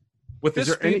schedule is. With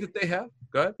this speed that they have,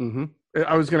 go ahead. Mm-hmm.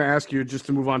 I was going to ask you, just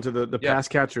to move on to the pass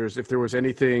catchers, if there was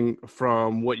anything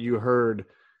from what you heard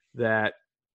that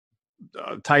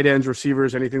tight ends,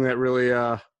 receivers, anything that really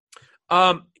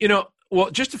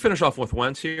well, just to finish off with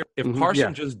Wentz here, if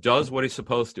Carson just does what he's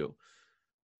supposed to,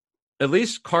 at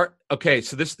least okay,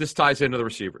 so this ties into the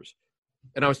receivers.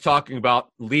 And I was talking about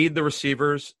lead the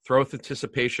receivers, throw with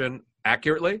anticipation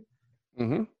accurately.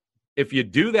 Mm-hmm. If you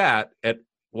do that at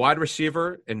wide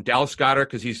receiver and Dallas Goedert,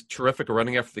 because he's terrific at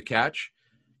running after the catch,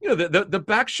 the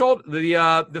back shoulder,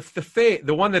 the fade,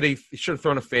 the one that he should have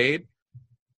thrown a fade,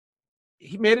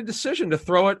 he made a decision to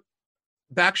throw it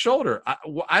back shoulder.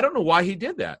 I don't know why he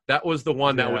did that. That was the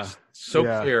one that was so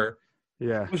clear.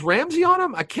 Yeah. Was Ramsey on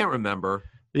him? I can't remember.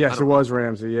 Yes, it was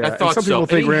Ramsey. Yeah, I thought some people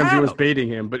think Ramsey was him. Baiting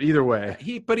him, but either way,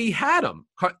 he had him.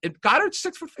 Goddard's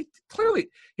 6 foot. Clearly,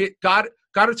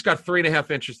 Goddard's got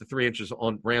 3.5 inches to 3 inches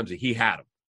on Ramsey. He had him.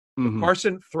 Mm-hmm.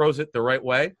 Carson throws it the right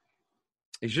way.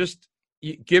 It's just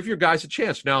you give your guys a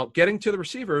chance. Now, getting to the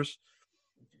receivers,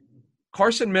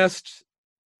 Carson missed.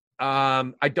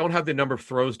 I don't have the number of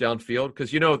throws downfield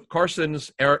because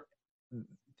Carson's error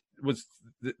was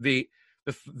the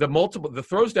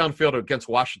throws downfield against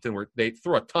Washington where they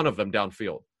threw a ton of them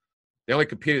downfield. They only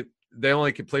completed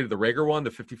the Rager one,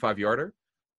 the 55-yarder.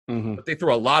 Mm-hmm. But they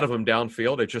threw a lot of them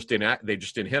downfield. They just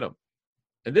didn't hit them.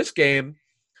 In this game,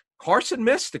 Carson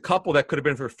missed a couple that could have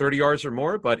been for 30 yards or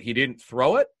more, but he didn't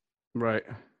throw it. Right.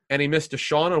 And he missed a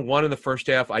Sean on one in the first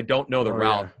half. I don't know the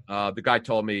route. Yeah. The guy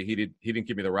told me he didn't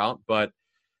give me the route, but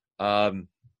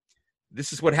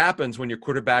this is what happens when your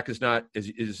quarterback is not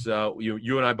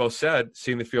you and I both said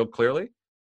seeing the field clearly.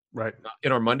 Right.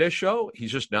 In our Monday show,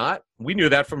 he's just not. We knew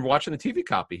that from watching the TV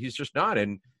copy. He's just not.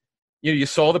 And you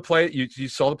saw the play. You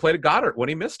saw the play to Goddard when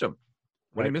he missed him.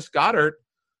 When he missed Goddard.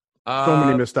 So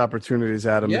many missed opportunities,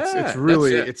 Adam. Yeah, it's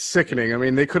really it's sickening. I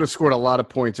mean, they could have scored a lot of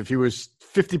points if he was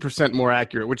 50% more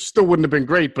accurate, which still wouldn't have been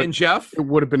great, but Jeff, it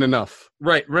would have been enough.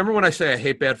 Right. Remember when I say I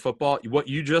hate bad football? What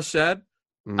you just said,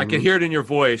 I can hear it in your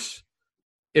voice.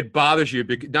 It bothers you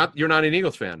because you're not an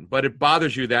Eagles fan, but it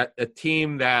bothers you that a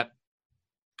team that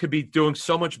could be doing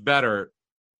so much better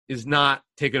is not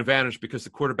taking advantage because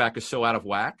the quarterback is so out of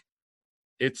whack.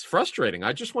 It's frustrating.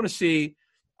 I just want to see.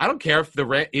 I don't care if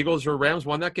the Eagles or Rams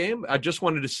won that game. I just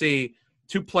wanted to see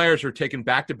two players who are taken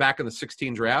back-to-back in the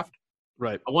 16 draft.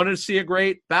 Right. I wanted to see a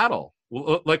great battle.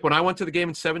 Like when I went to the game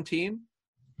in 17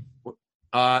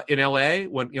 in L.A.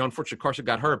 when unfortunately Carson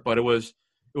got hurt, but it was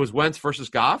Wentz versus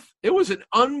Goff. It was an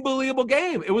unbelievable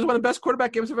game. It was one of the best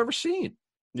quarterback games I've ever seen.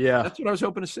 Yeah. That's what I was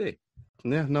hoping to see.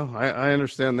 Yeah, no, I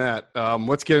understand that.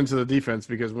 Let's get into the defense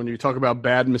because when you talk about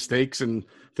bad mistakes and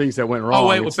things that went wrong. Oh,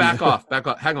 wait, back off.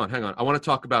 Hang on. I want to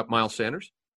talk about Miles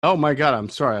Sanders. Oh, my God. I'm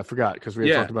sorry. I forgot because we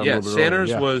had talked about it a little bit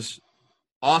Sanders earlier. was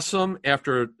awesome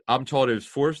after, I'm told it was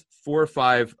four or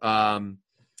five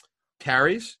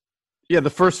carries. Yeah,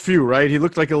 the first few, right? He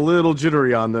looked like a little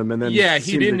jittery on them. And then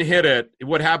he didn't hit it.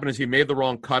 What happened is he made the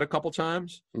wrong cut a couple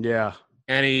times. Yeah.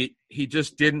 And he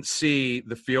just didn't see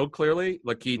the field clearly.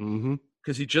 Like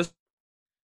because he just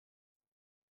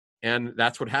 – and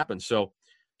that's what happened. So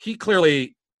he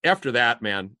clearly – after that,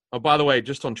 man – oh, by the way,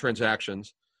 just on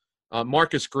transactions,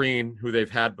 Marcus Green, who they've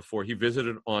had before, he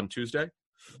visited on Tuesday.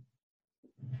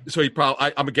 So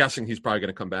I'm guessing he's probably going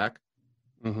to come back.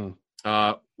 Mm-hmm.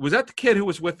 Was that the kid who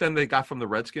was with them they got from the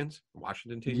Redskins,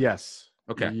 Washington team? Yes.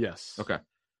 Okay. Yes. Okay.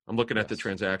 I'm looking at the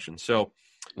transaction. So,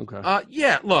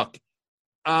 okay. Look,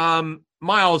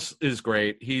 Miles is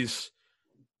great. He's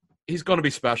going to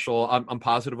be special. I'm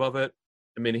positive of it.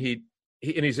 I mean,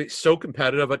 he's so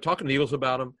competitive. I'm talking to the Eagles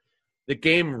about him. the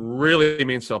game really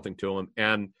means something to him.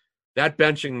 And that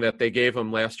benching that they gave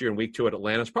him last year in week 2 at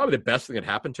Atlanta is probably the best thing that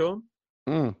happened to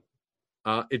him.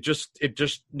 It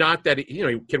just not that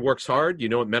kid works hard.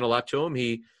 It meant a lot to him.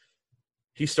 He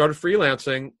started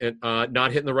freelancing and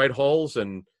not hitting the right holes,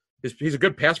 and he's a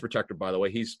good pass protector, by the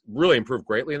way. He's really improved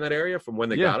greatly in that area from when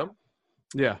they got him.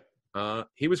 Yeah.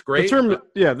 He was great.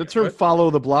 The term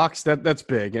follow the blocks, that's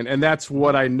big. And that's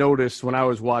what I noticed when I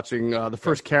was watching the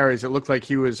first carries. It looked like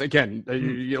he was, again, a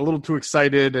little too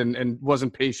excited and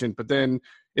wasn't patient. But then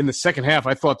in the second half,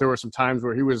 I thought there were some times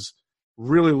where he was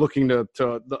really looking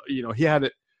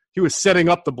he was setting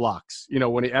up the blocks,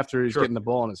 after he's getting the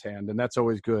ball in his hand. And that's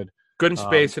always good. Good in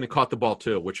space, and he caught the ball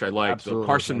too, which I liked. So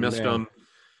Carson missed him.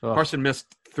 Carson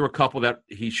missed through a couple that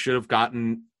he should have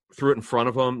gotten, threw it in front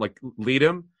of him, like lead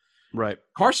him. Right.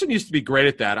 Carson used to be great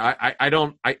at that.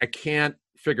 I can't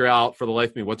figure out for the life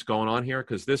of me what's going on here,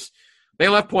 because they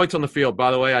left points on the field.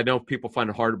 By the way, I know people find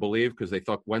it hard to believe because they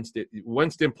thought Wentz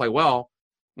didn't play well,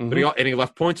 but he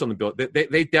left points on the field.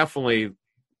 They definitely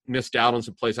missed out on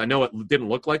some plays. I know it didn't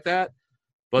look like that,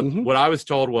 but what I was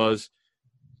told was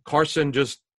Carson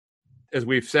just, as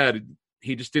we've said,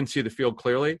 he just didn't see the field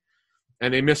clearly,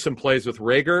 and they missed some plays with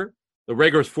Rager. The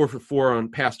Rager is 4 for 4 on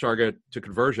pass target to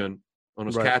conversion on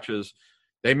his catches.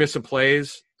 They miss some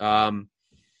plays.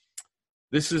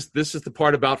 This is the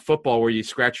part about football where you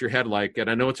scratch your head, and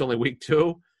I know it's only week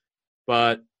 2,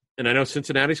 and I know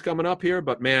Cincinnati's coming up here,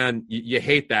 but man, you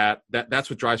hate that. That's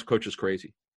what drives coaches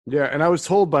crazy. Yeah, and I was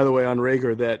told, by the way, on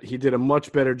Rager that he did a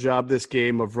much better job this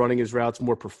game of running his routes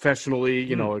more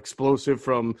professionally, explosive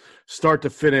from start to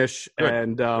finish,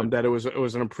 and that it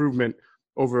was an improvement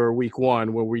over week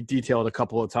 1, where we detailed a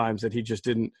couple of times that he just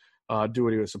didn't do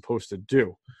what he was supposed to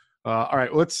do. All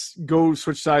right, let's go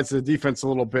switch sides to the defense a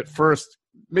little bit. First,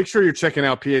 make sure you're checking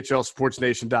out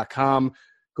PHLSportsNation.com.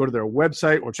 Go to their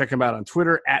website or check them out on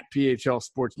Twitter at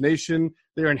PHLSportsNation.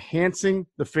 They're enhancing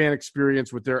the fan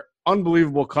experience with their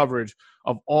unbelievable coverage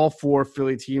of all 4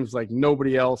 Philly teams like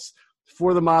nobody else.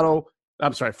 For the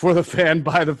fan,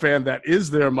 by the fan, that is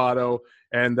their motto.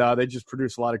 And they just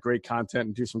produce a lot of great content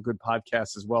and do some good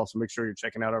podcasts as well. So make sure you're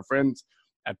checking out our friends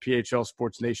at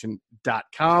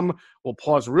PHLSportsNation.com. We'll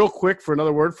pause real quick for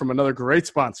another word from another great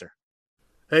sponsor.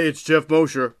 Hey, it's Jeff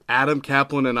Mosher. Adam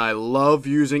Kaplan and I love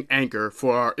using Anchor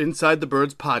for our Inside the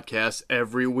Birds podcast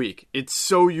every week. It's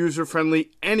so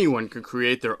user-friendly, anyone can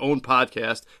create their own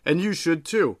podcast, and you should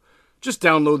too. Just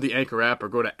download the Anchor app or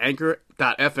go to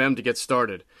anchor.fm to get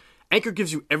started. Anchor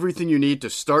gives you everything you need to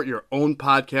start your own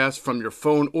podcast from your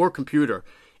phone or computer.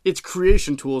 Its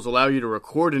creation tools allow you to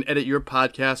record and edit your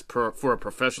podcast for a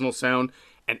professional sound,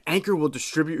 and Anchor will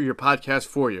distribute your podcast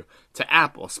for you to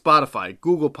Apple, Spotify,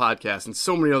 Google Podcasts, and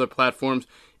so many other platforms.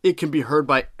 It can be heard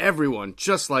by everyone,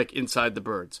 just like Inside the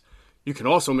Birds. You can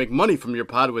also make money from your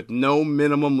pod with no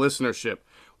minimum listenership.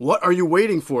 What are you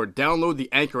waiting for? Download the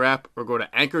Anchor app or go to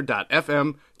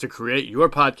anchor.fm to create your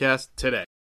podcast today.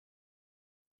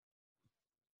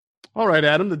 All right,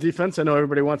 Adam, the defense. I know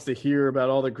everybody wants to hear about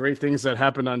all the great things that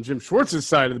happened on Jim Schwartz's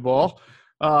side of the ball.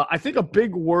 I think a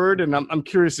big word, and I'm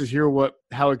curious to hear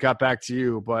how it got back to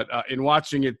you, but in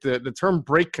watching it, the term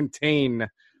break contain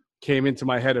came into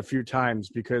my head a few times,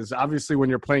 because obviously when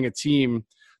you're playing a team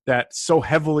that so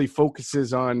heavily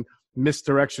focuses on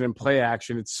misdirection and play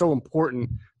action, it's so important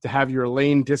to have your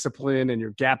lane discipline and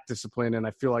your gap discipline, and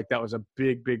I feel like that was a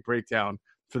big, big breakdown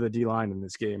for the D-line in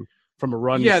this game from a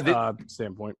run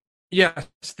standpoint. Yes,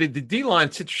 the D-line,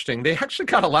 it's interesting. They actually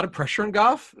got a lot of pressure on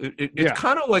Goff. It's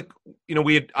kind of like,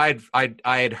 I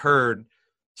had heard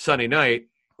Sunday night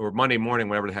or Monday morning,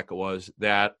 whatever the heck it was,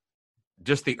 that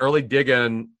just the early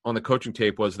dig-in on the coaching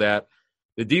tape was that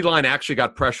the D-line actually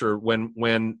got pressure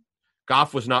when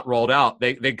Goff was not rolled out.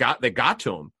 They got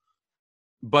to him.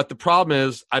 But the problem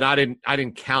is, and I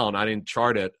didn't count, I didn't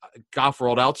chart it. Goff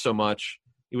rolled out so much,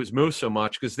 he was moved so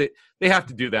much, because they have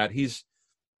to do that. He's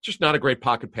just not a great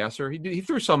pocket passer. He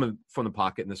threw some from the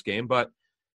pocket in this game, but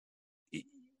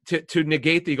to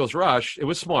negate the Eagles' rush, it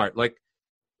was smart. Like,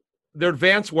 their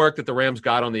advanced work that the Rams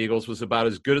got on the Eagles was about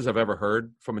as good as I've ever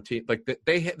heard from a team. Like,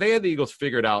 they had the Eagles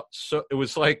figured out. So it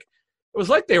was like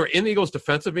they were in the Eagles'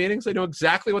 defensive meetings. They knew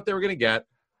exactly what they were going to get.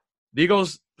 The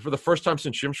Eagles, for the first time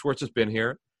since Jim Schwartz has been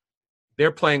here,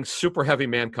 they're playing super heavy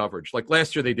man coverage. Like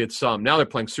last year they did some. Now they're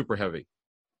playing super heavy.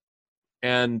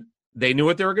 And they knew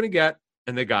what they were going to get.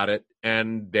 And they got it,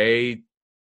 and they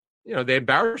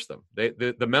embarrassed them.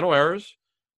 The mental errors,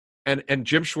 and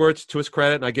Jim Schwartz, to his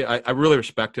credit, and I really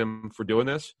respect him for doing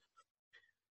this.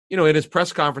 In his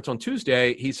press conference on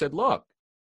Tuesday, he said, "Look,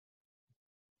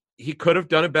 he could have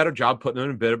done a better job putting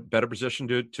them in a better position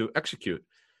to execute."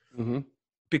 Mm-hmm.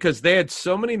 because they had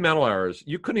so many mental errors,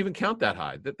 you couldn't even count that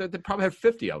high. They probably had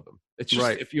 50 of them. It's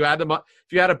just if you add them up,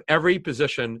 if you add up every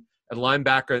position at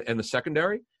linebacker and the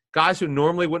secondary, guys who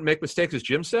normally wouldn't make mistakes, as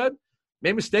Jim said,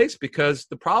 made mistakes because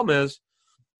the problem is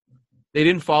they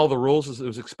didn't follow the rules as it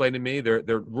was explained to me. Their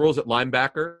rules at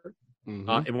linebacker,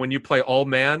 and when you play all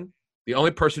man, the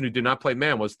only person who did not play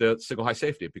man was the single high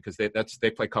safety because they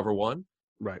play cover one.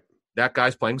 Right. That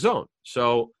guy's playing zone.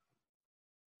 So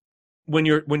when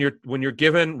you're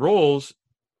given rules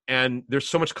and there's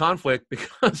so much conflict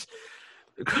because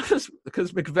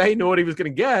McVay knew what he was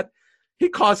going to get, he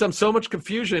caused them so much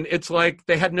confusion. It's like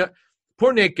they had no.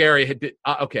 Poor Nate Gary had. He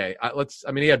had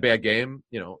a bad game,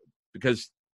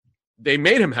 because they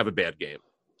made him have a bad game.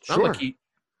 Sure. Not like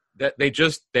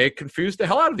they confused the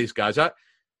hell out of these guys.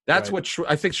 That's what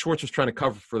I think Schwartz was trying to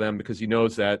cover for them because he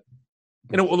knows that.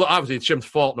 Obviously it's Jim's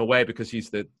fault in a way because he's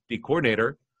the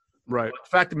coordinator. Right. But the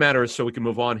fact of the matter is, so we can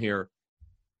move on here.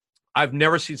 I've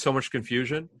never seen so much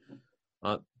confusion.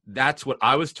 That's what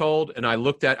I was told, and I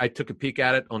took a peek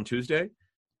at it on Tuesday.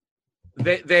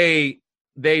 They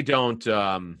don't.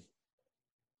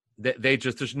 They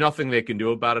just there's nothing they can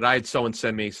do about it. I had someone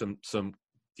send me some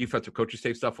defensive coaching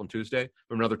tape stuff on Tuesday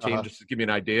from another team just to give me an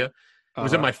idea. It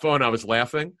was in my phone. I was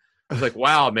laughing. I was like,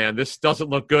 "Wow, man, this doesn't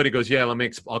look good." He goes, "Yeah,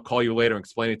 I'll call you later and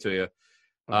explain it to you."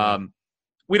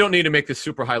 We don't need to make this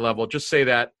super high level. Just say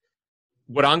that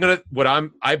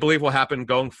I believe will happen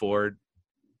going forward.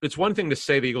 It's one thing to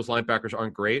say the Eagles linebackers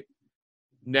aren't great.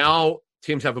 Now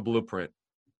teams have a blueprint.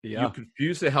 Yeah. You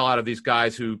confuse the hell out of these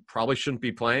guys who probably shouldn't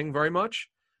be playing very much,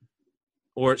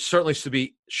 or certainly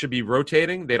should be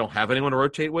rotating. They don't have anyone to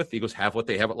rotate with. The Eagles have what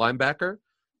they have at linebacker.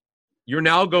 You're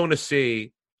now going to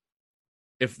see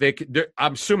if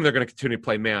I'm assuming they're going to continue to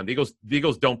play man. The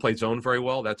Eagles don't play zone very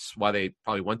well. That's why they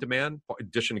probably went to man, in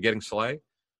addition to getting Slay.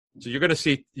 So you're going to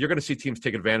see teams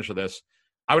take advantage of this.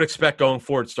 I would expect going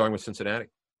forward, starting with Cincinnati.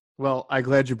 Well, I'm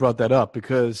glad you brought that up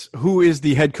because who is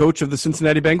the head coach of the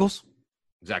Cincinnati Bengals?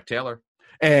 Zach Taylor.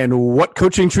 And what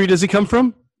coaching tree does he come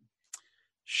from?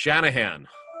 Shanahan.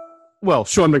 Well,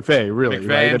 Sean McVay, really. McVay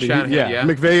right? and Shanahan, yeah.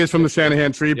 McVay is from the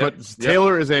Shanahan tree, but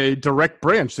Taylor is a direct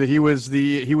branch. So he was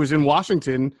in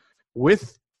Washington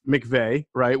with McVay,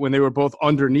 right, when they were both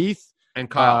underneath. And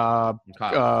Kyle.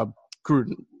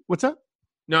 Gruden. What's that?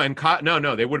 No, and Kyle.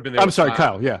 No, they would have been there. I'm sorry,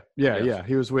 Kyle. Yeah.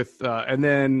 He was with, and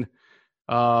then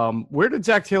where did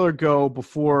Zach Taylor go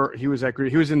before he was at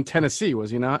Green? He was in Tennessee, was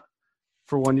he not,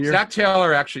 for 1 year? Zach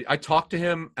Taylor, actually, I talked to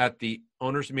him at the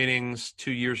owners' meetings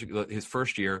 2 years ago, his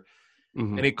first year,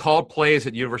 and he called plays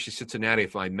at University of Cincinnati,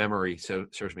 if my memory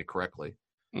serves me correctly.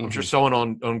 I'm sure someone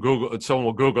on Google, someone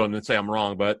will Google him and say I'm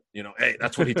wrong, but hey,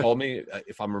 that's what he told me,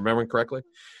 if I'm remembering correctly.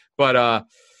 But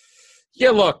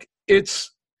look,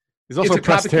 he's also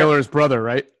Press Taylor's brother,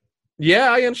 right? Yeah,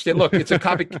 I understand. Look, it's a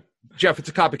copy. Jeff, it's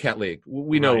a copycat league.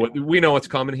 We know what's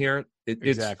coming here.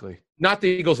 Exactly. It's not the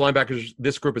Eagles linebackers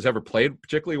this group has ever played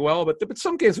particularly well, but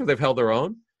some games where they've held their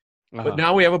own. But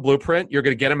now we have a blueprint. You're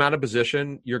going to get them out of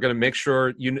position. You're going to make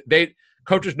sure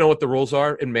coaches know what the rules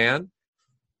are in man,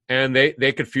 and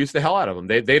they confuse the hell out of them.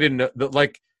 They didn't know,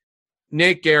 like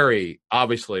Nate Gary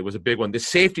obviously was a big one. The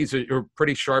safeties are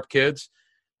pretty sharp kids.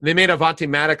 They made Avonte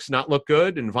Maddox not look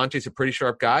good, and Avonte's a pretty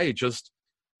sharp guy.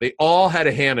 They all had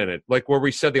a hand in it. Like where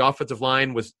we said the offensive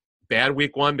line was bad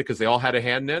week one because they all had a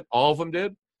hand in it. All of them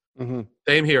did.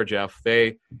 Same here, Jeff.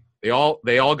 They all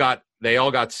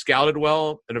got scouted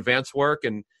well in advance work,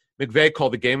 and McVay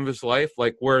called the game of his life.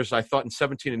 Like whereas I thought in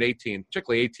 17 and 18,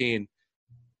 particularly 18,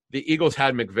 the Eagles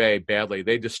had McVay badly.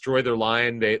 They destroyed their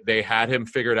line. They had him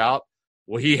figured out.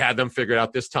 Well, he had them figured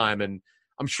out this time, and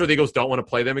I'm sure the Eagles don't want to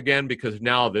play them again because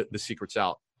now the secret's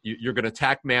out. You're going to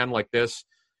attack man like this.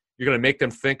 You're going to make them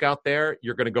think out there.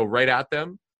 You're going to go right at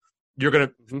them. You're going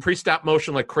to pre-stop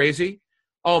motion like crazy.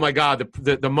 Oh, my God,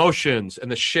 the motions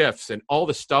and the shifts and all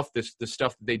the stuff, the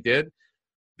stuff that they did,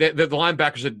 the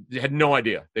linebackers had no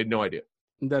idea. They had no idea.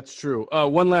 That's true.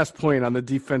 One last point on the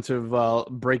defensive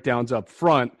breakdowns up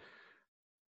front.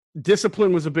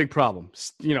 Discipline was a big problem,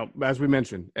 as we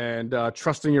mentioned, and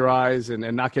trusting your eyes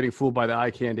and not getting fooled by the eye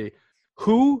candy.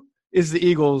 Who is the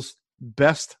Eagles'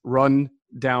 best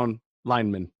run-down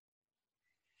lineman?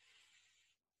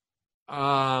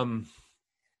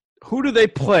 Who do they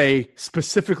play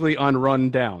specifically on run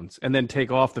downs and then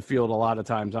take off the field a lot of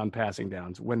times on passing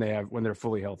downs when they're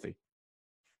fully healthy?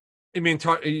 I mean,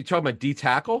 are you talking about D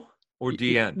tackle or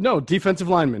D end? No, defensive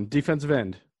lineman, defensive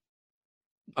end.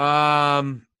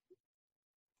 I'll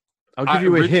give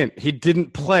you a hint. He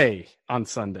didn't play on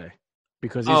Sunday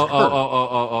because he's hurt.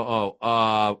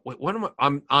 What am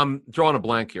I? I'm drawing a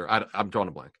blank here. I'm drawing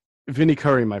a blank. Vinny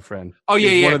Curry, my friend. Oh, yeah,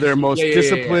 yeah. One of their most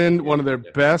disciplined, one of their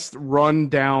yeah. best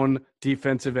run-down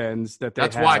defensive ends that they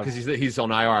That's have. why, because he's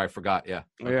on IR. I forgot, yeah.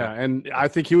 Okay. Yeah, and I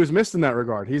think he was missed in that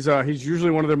regard. He's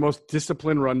usually one of their most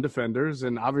disciplined run defenders,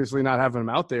 and obviously not having him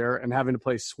out there and having to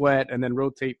play Sweat and then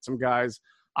rotate some guys,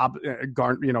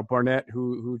 Barnett,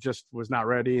 who just was not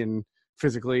ready and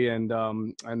physically, and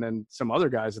then some other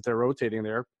guys that they're rotating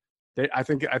there. I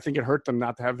think it hurt them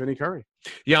not to have Vinny Curry.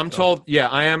 Yeah,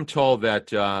 I am told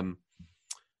that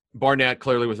Barnett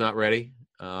clearly was not ready.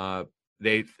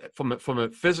 They from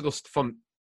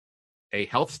a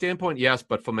health standpoint, yes,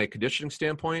 but from a conditioning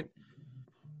standpoint,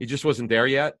 he just wasn't there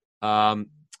yet.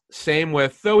 Same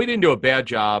with, though he didn't do a bad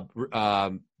job.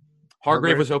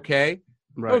 Hargrave was okay.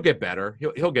 Right. He'll get better.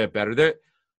 He'll get better.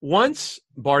 Once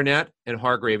Barnett and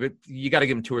Hargrave, you got to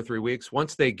give them 2 or 3 weeks.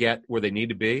 Once they get where they need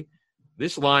to be,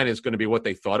 this line is going to be what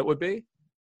they thought it would be,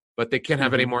 but they can't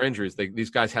have any more injuries. These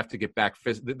guys have to get back.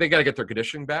 They got to get their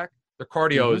conditioning back. Their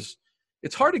cardio is.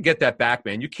 It's hard to get that back,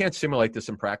 man. You can't simulate this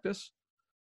in practice.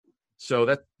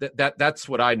 So that's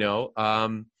what I know.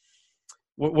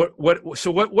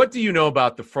 What do you know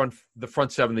about the front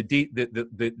seven,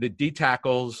 the D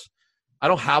tackles? I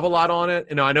don't have a lot on it.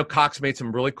 I know Cox made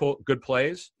some really good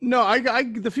plays. No,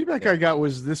 the feedback I got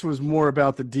was this was more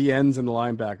about the D ends and the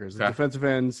linebackers, the defensive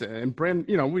ends, and Brand.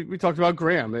 We talked about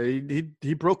Graham.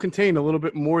 He broke contain a little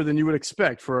bit more than you would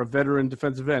expect for a veteran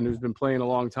defensive end who's been playing a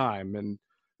long time.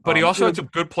 But he also had some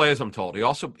good plays, I'm told.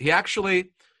 He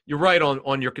actually, you're right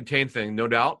on your contain thing, no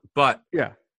doubt. But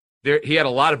yeah, he had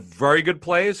a lot of very good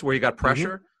plays where he got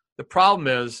pressure. The problem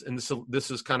is, and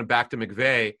this is kind of back to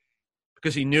McVay,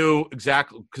 because he knew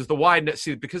exactly, because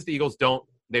because the Eagles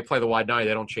they play the wide 9,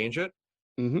 they don't change it.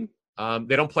 Mm-hmm.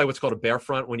 They don't play what's called a bear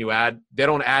front when you add. They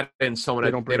don't add in someone.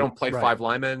 They don't play 5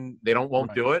 linemen. They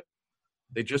won't do it.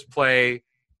 They just play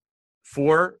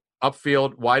 4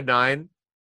 upfield wide 9,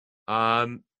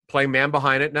 playing man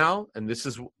behind it now. And this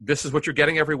is what you're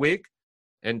getting every week.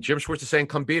 And Jim Schwartz is saying,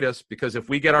 "Come beat us, because if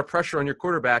we get our pressure on your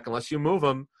quarterback, unless you move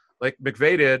him like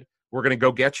McVay did, we're going to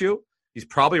go get you." He's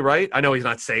probably right. I know he's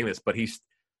not saying this, but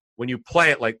when you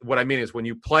play it like, what I mean is when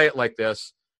you play it like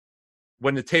this,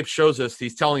 when the tape shows us,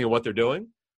 he's telling you what they're doing.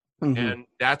 Mm-hmm. And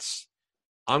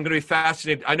I'm going to be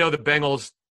fascinated. I know the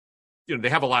Bengals, they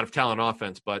have a lot of talent on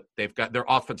offense, but their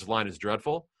offensive line is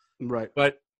dreadful. Right.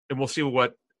 And we'll see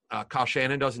what Kyle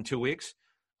Shanahan does in 2 weeks.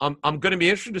 I'm going to be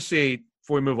interested to see,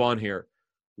 before we move on here,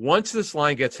 once this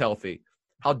line gets healthy,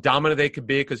 how dominant they could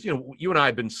be. Because, you and I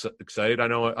have been excited. I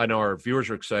know our viewers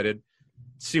are excited.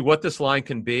 See what this line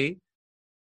can be,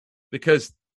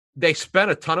 because they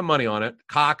spent a ton of money on it.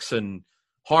 Cox and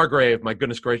Hargrave, my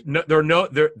goodness gracious, they're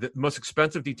the most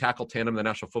expensive D tackle tandem in the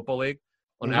National Football League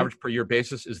on an average per year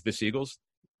basis is this Eagles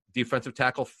defensive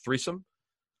tackle threesome.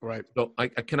 Right. So I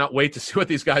cannot wait to see what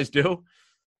these guys do. I'm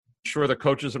sure the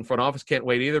coaches in front office can't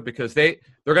wait either, because they're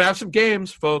going to have some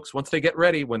games, folks. Once they get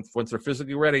ready, once they're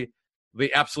physically ready,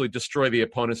 they absolutely destroy the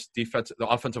opponent's defense, the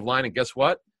offensive line. And guess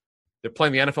what? They're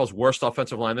playing the NFL's worst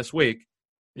offensive line this week.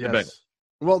 Yes.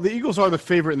 Well, the Eagles are the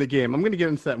favorite in the game. I'm going to get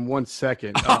into that in 1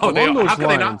 second. How can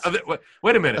they not?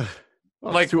 Wait a minute.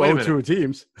 Well, 2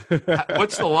 teams.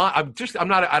 What's the line?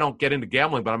 I don't get into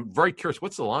gambling, but I'm very curious.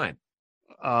 What's the line?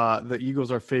 The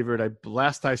Eagles are favored.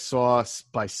 Last I saw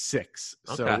by 6,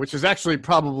 Okay. Which is actually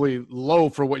probably low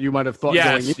for what you might have thought.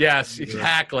 Yes,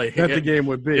 exactly. That the game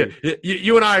would be.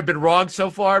 You and I have been wrong so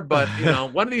far, but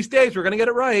one of these days we're going to get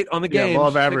it right on the game. Law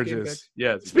of averages.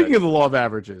 Yes. Speaking of the law of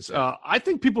averages, I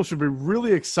think people should be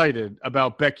really excited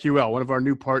about BetQL, one of our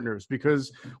new partners,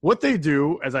 because what they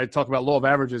do, as I talk about law of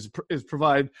averages, is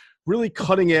provide really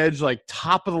cutting edge, like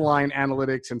top of the line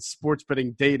analytics and sports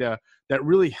betting data that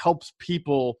really helps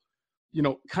people,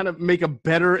 kind of make a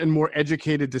better and more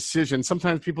educated decision.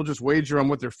 Sometimes people just wager on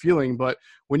what they're feeling, but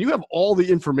when you have all the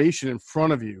information in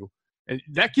front of you, and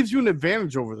that gives you an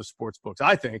advantage over the sports books,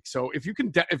 I think. So if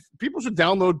people should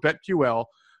download BetQL,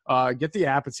 get the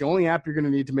app. It's the only app you're going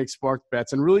to need to make smart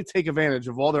bets and really take advantage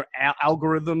of all their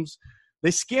algorithms.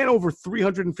 They scan over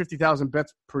 350,000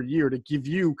 bets per year to give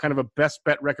you kind of a best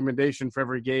bet recommendation for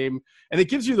every game. And it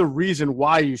gives you the reason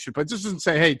why you should. But it just doesn't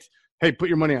say, hey, put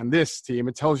your money on this team.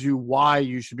 It tells you why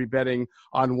you should be betting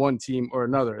on one team or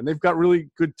another. And they've got really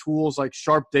good tools like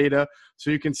sharp data, so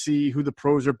you can see who the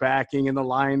pros are backing and the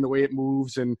line, the way it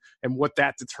moves, and what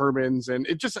that determines. And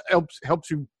it just helps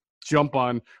you jump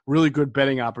on really good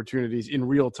betting opportunities in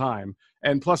real time.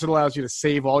 And plus it allows you to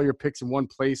save all your picks in one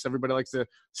place. Everybody likes to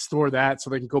store that so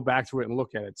they can go back to it and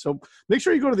look at it. So make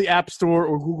sure you go to the App Store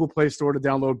or Google Play Store to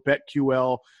download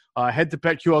BetQL. Head to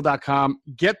BetQL.com.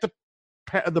 Get the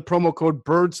promo code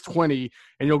BIRDS20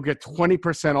 and you'll get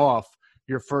 20% off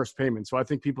your first payment. So I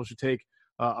think people should take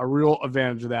a real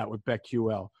advantage of that with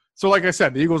BetQL. So like I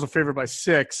said, the Eagles are favored by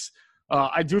 6.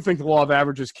 I do think the law of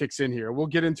averages kicks in here. We'll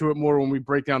get into it more when we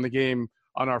break down the game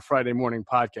on our Friday morning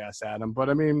podcast, Adam. But,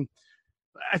 I mean,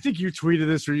 I think you tweeted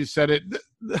this or you said it.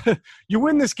 You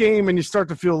win this game and you start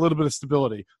to feel a little bit of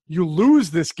stability. You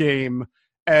lose this game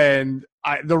and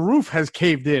the roof has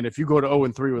caved in if you go to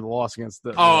 0-3 with a loss against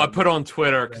the – I put on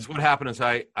Twitter because what happened is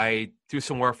I do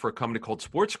some work for a company called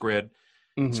Sports Grid.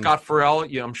 Mm-hmm. Scott Farrell,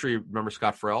 I'm sure you remember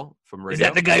Scott Farrell from radio. Is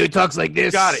that the guy who talks like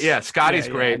this? Got it. Yeah, Scotty's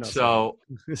great. So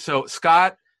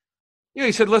Scott,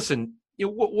 he said, listen,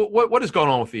 what is going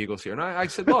on with the Eagles here? And I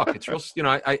said, look, it's real.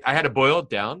 I had to boil it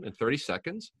down in 30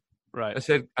 seconds. Right. I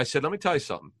said, let me tell you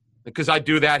something, because I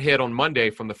do that hit on Monday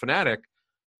from the Fanatic.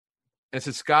 And I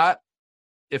said, Scott,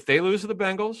 if they lose to the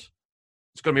Bengals,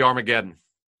 it's going to be Armageddon.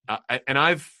 And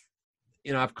I've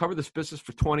covered this business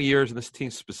for 20 years, and this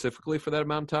team specifically for that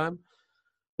amount of time.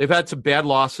 They've had some bad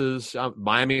losses.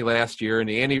 Miami last year in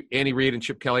the Andy Reid and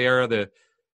Chip Kelly era. The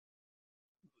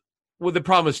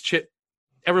problem is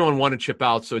everyone wanted Chip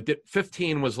out, so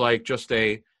 15 was like just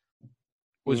the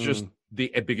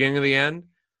beginning of the end.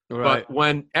 Right. But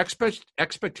when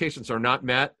expectations are not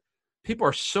met, people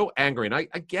are so angry, and I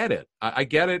get it. I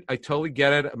get it. I totally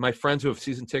get it. My friends who have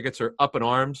season tickets are up in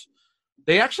arms.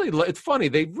 It's funny.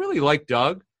 They really like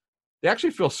Doug. They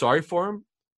actually feel sorry for him,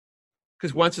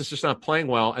 because Wentz is just not playing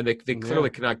well, and they clearly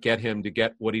cannot get him to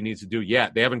get what he needs to do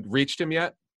yet. They haven't reached him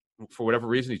yet for whatever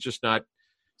reason. He's just not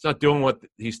doing what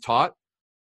he's taught.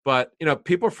 But,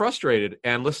 people are frustrated,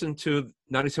 and listen to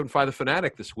 97.5 The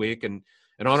Fanatic this week and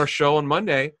on our show on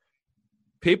Monday.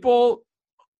 People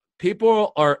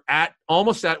are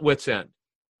almost at wit's end.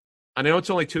 I know it's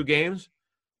only 2 games,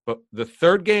 but the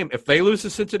third game, if they lose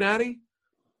to Cincinnati,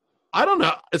 I don't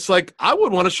know. It's like I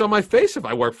wouldn't want to show my face if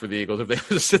I worked for the Eagles. If they,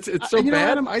 it's so bad.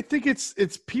 Adam, I think it's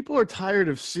people are tired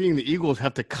of seeing the Eagles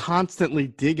have to constantly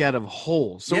dig out of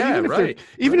holes. So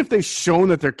even if they've shown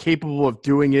that they're capable of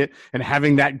doing it and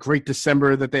having that great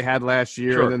December that they had last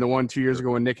year, and then the one 2 years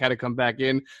ago when Nick had to come back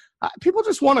in, people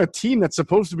just want a team that's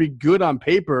supposed to be good on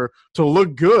paper to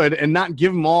look good and not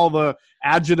give them all the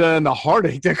agita and the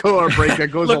heartache that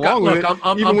goes along with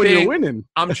it. Even when you're winning,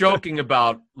 I'm joking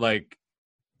about the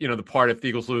part if the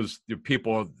Eagles lose,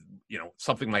 people,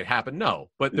 something might happen. No,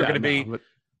 but they're going to be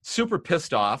super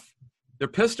pissed off. They're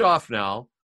pissed off now.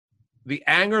 The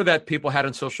anger that people had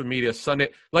on social media Sunday,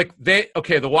 the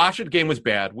Washington game was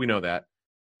bad. We know that.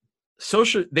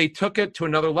 They took it to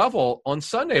another level on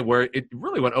Sunday where it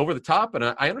really went over the top. And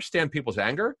I understand people's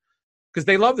anger because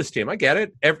they love this team. I get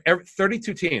it.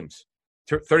 32 teams,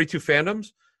 32 fandoms.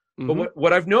 Mm-hmm. But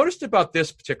what I've noticed about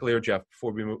this particular, Jeff,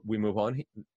 before we move on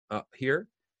here,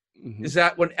 mm-hmm. is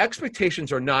that when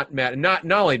expectations are not met, and not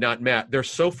only not met, they're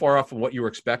so far off from what you were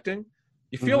expecting,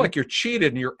 you feel like you're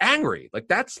cheated and you're angry. Like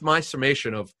that's my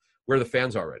summation of where the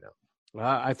fans are right now.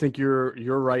 I think you're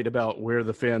right about where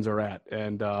the fans are at,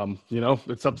 and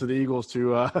it's up to the Eagles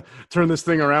to turn this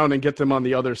thing around and get them on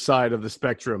the other side of the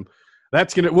spectrum.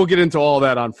 We'll get into all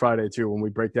that on Friday too when we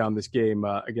break down this game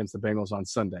against the Bengals on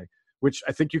Sunday, which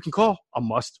I think you can call a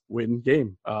must-win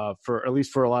game for at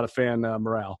least for a lot of fan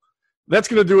morale. That's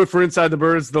going to do it for Inside the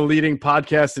Birds, the leading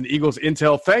podcast in Eagles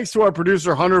intel. Thanks to our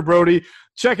producer, Hunter Brody.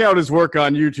 Check out his work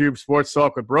on YouTube, Sports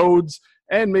Talk with Broads,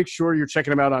 and make sure you're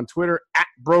checking him out on Twitter,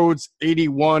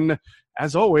 @Broads81.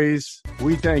 As always,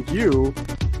 we thank you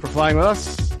for flying with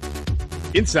us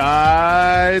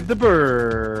Inside the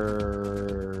Birds.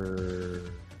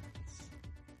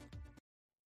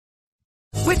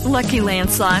 With Lucky Land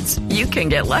Slots, you can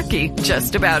get lucky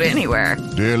just about anywhere.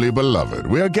 Dearly beloved,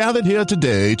 we are gathered here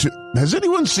today to... Has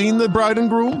anyone seen the bride and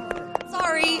groom?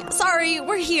 Sorry,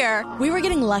 we're here. We were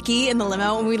getting lucky in the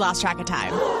limo and we lost track of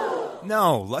time.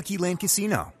 No, Lucky Land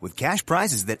Casino, with cash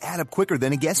prizes that add up quicker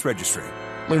than a guest registry.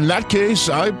 In that case,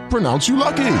 I pronounce you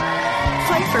lucky.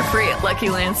 Play for free at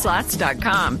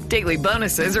LuckyLandSlots.com. Daily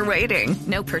bonuses are waiting.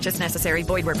 No purchase necessary.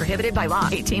 Void where prohibited by law.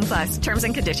 18+. Terms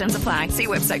and conditions apply. See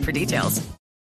website for details.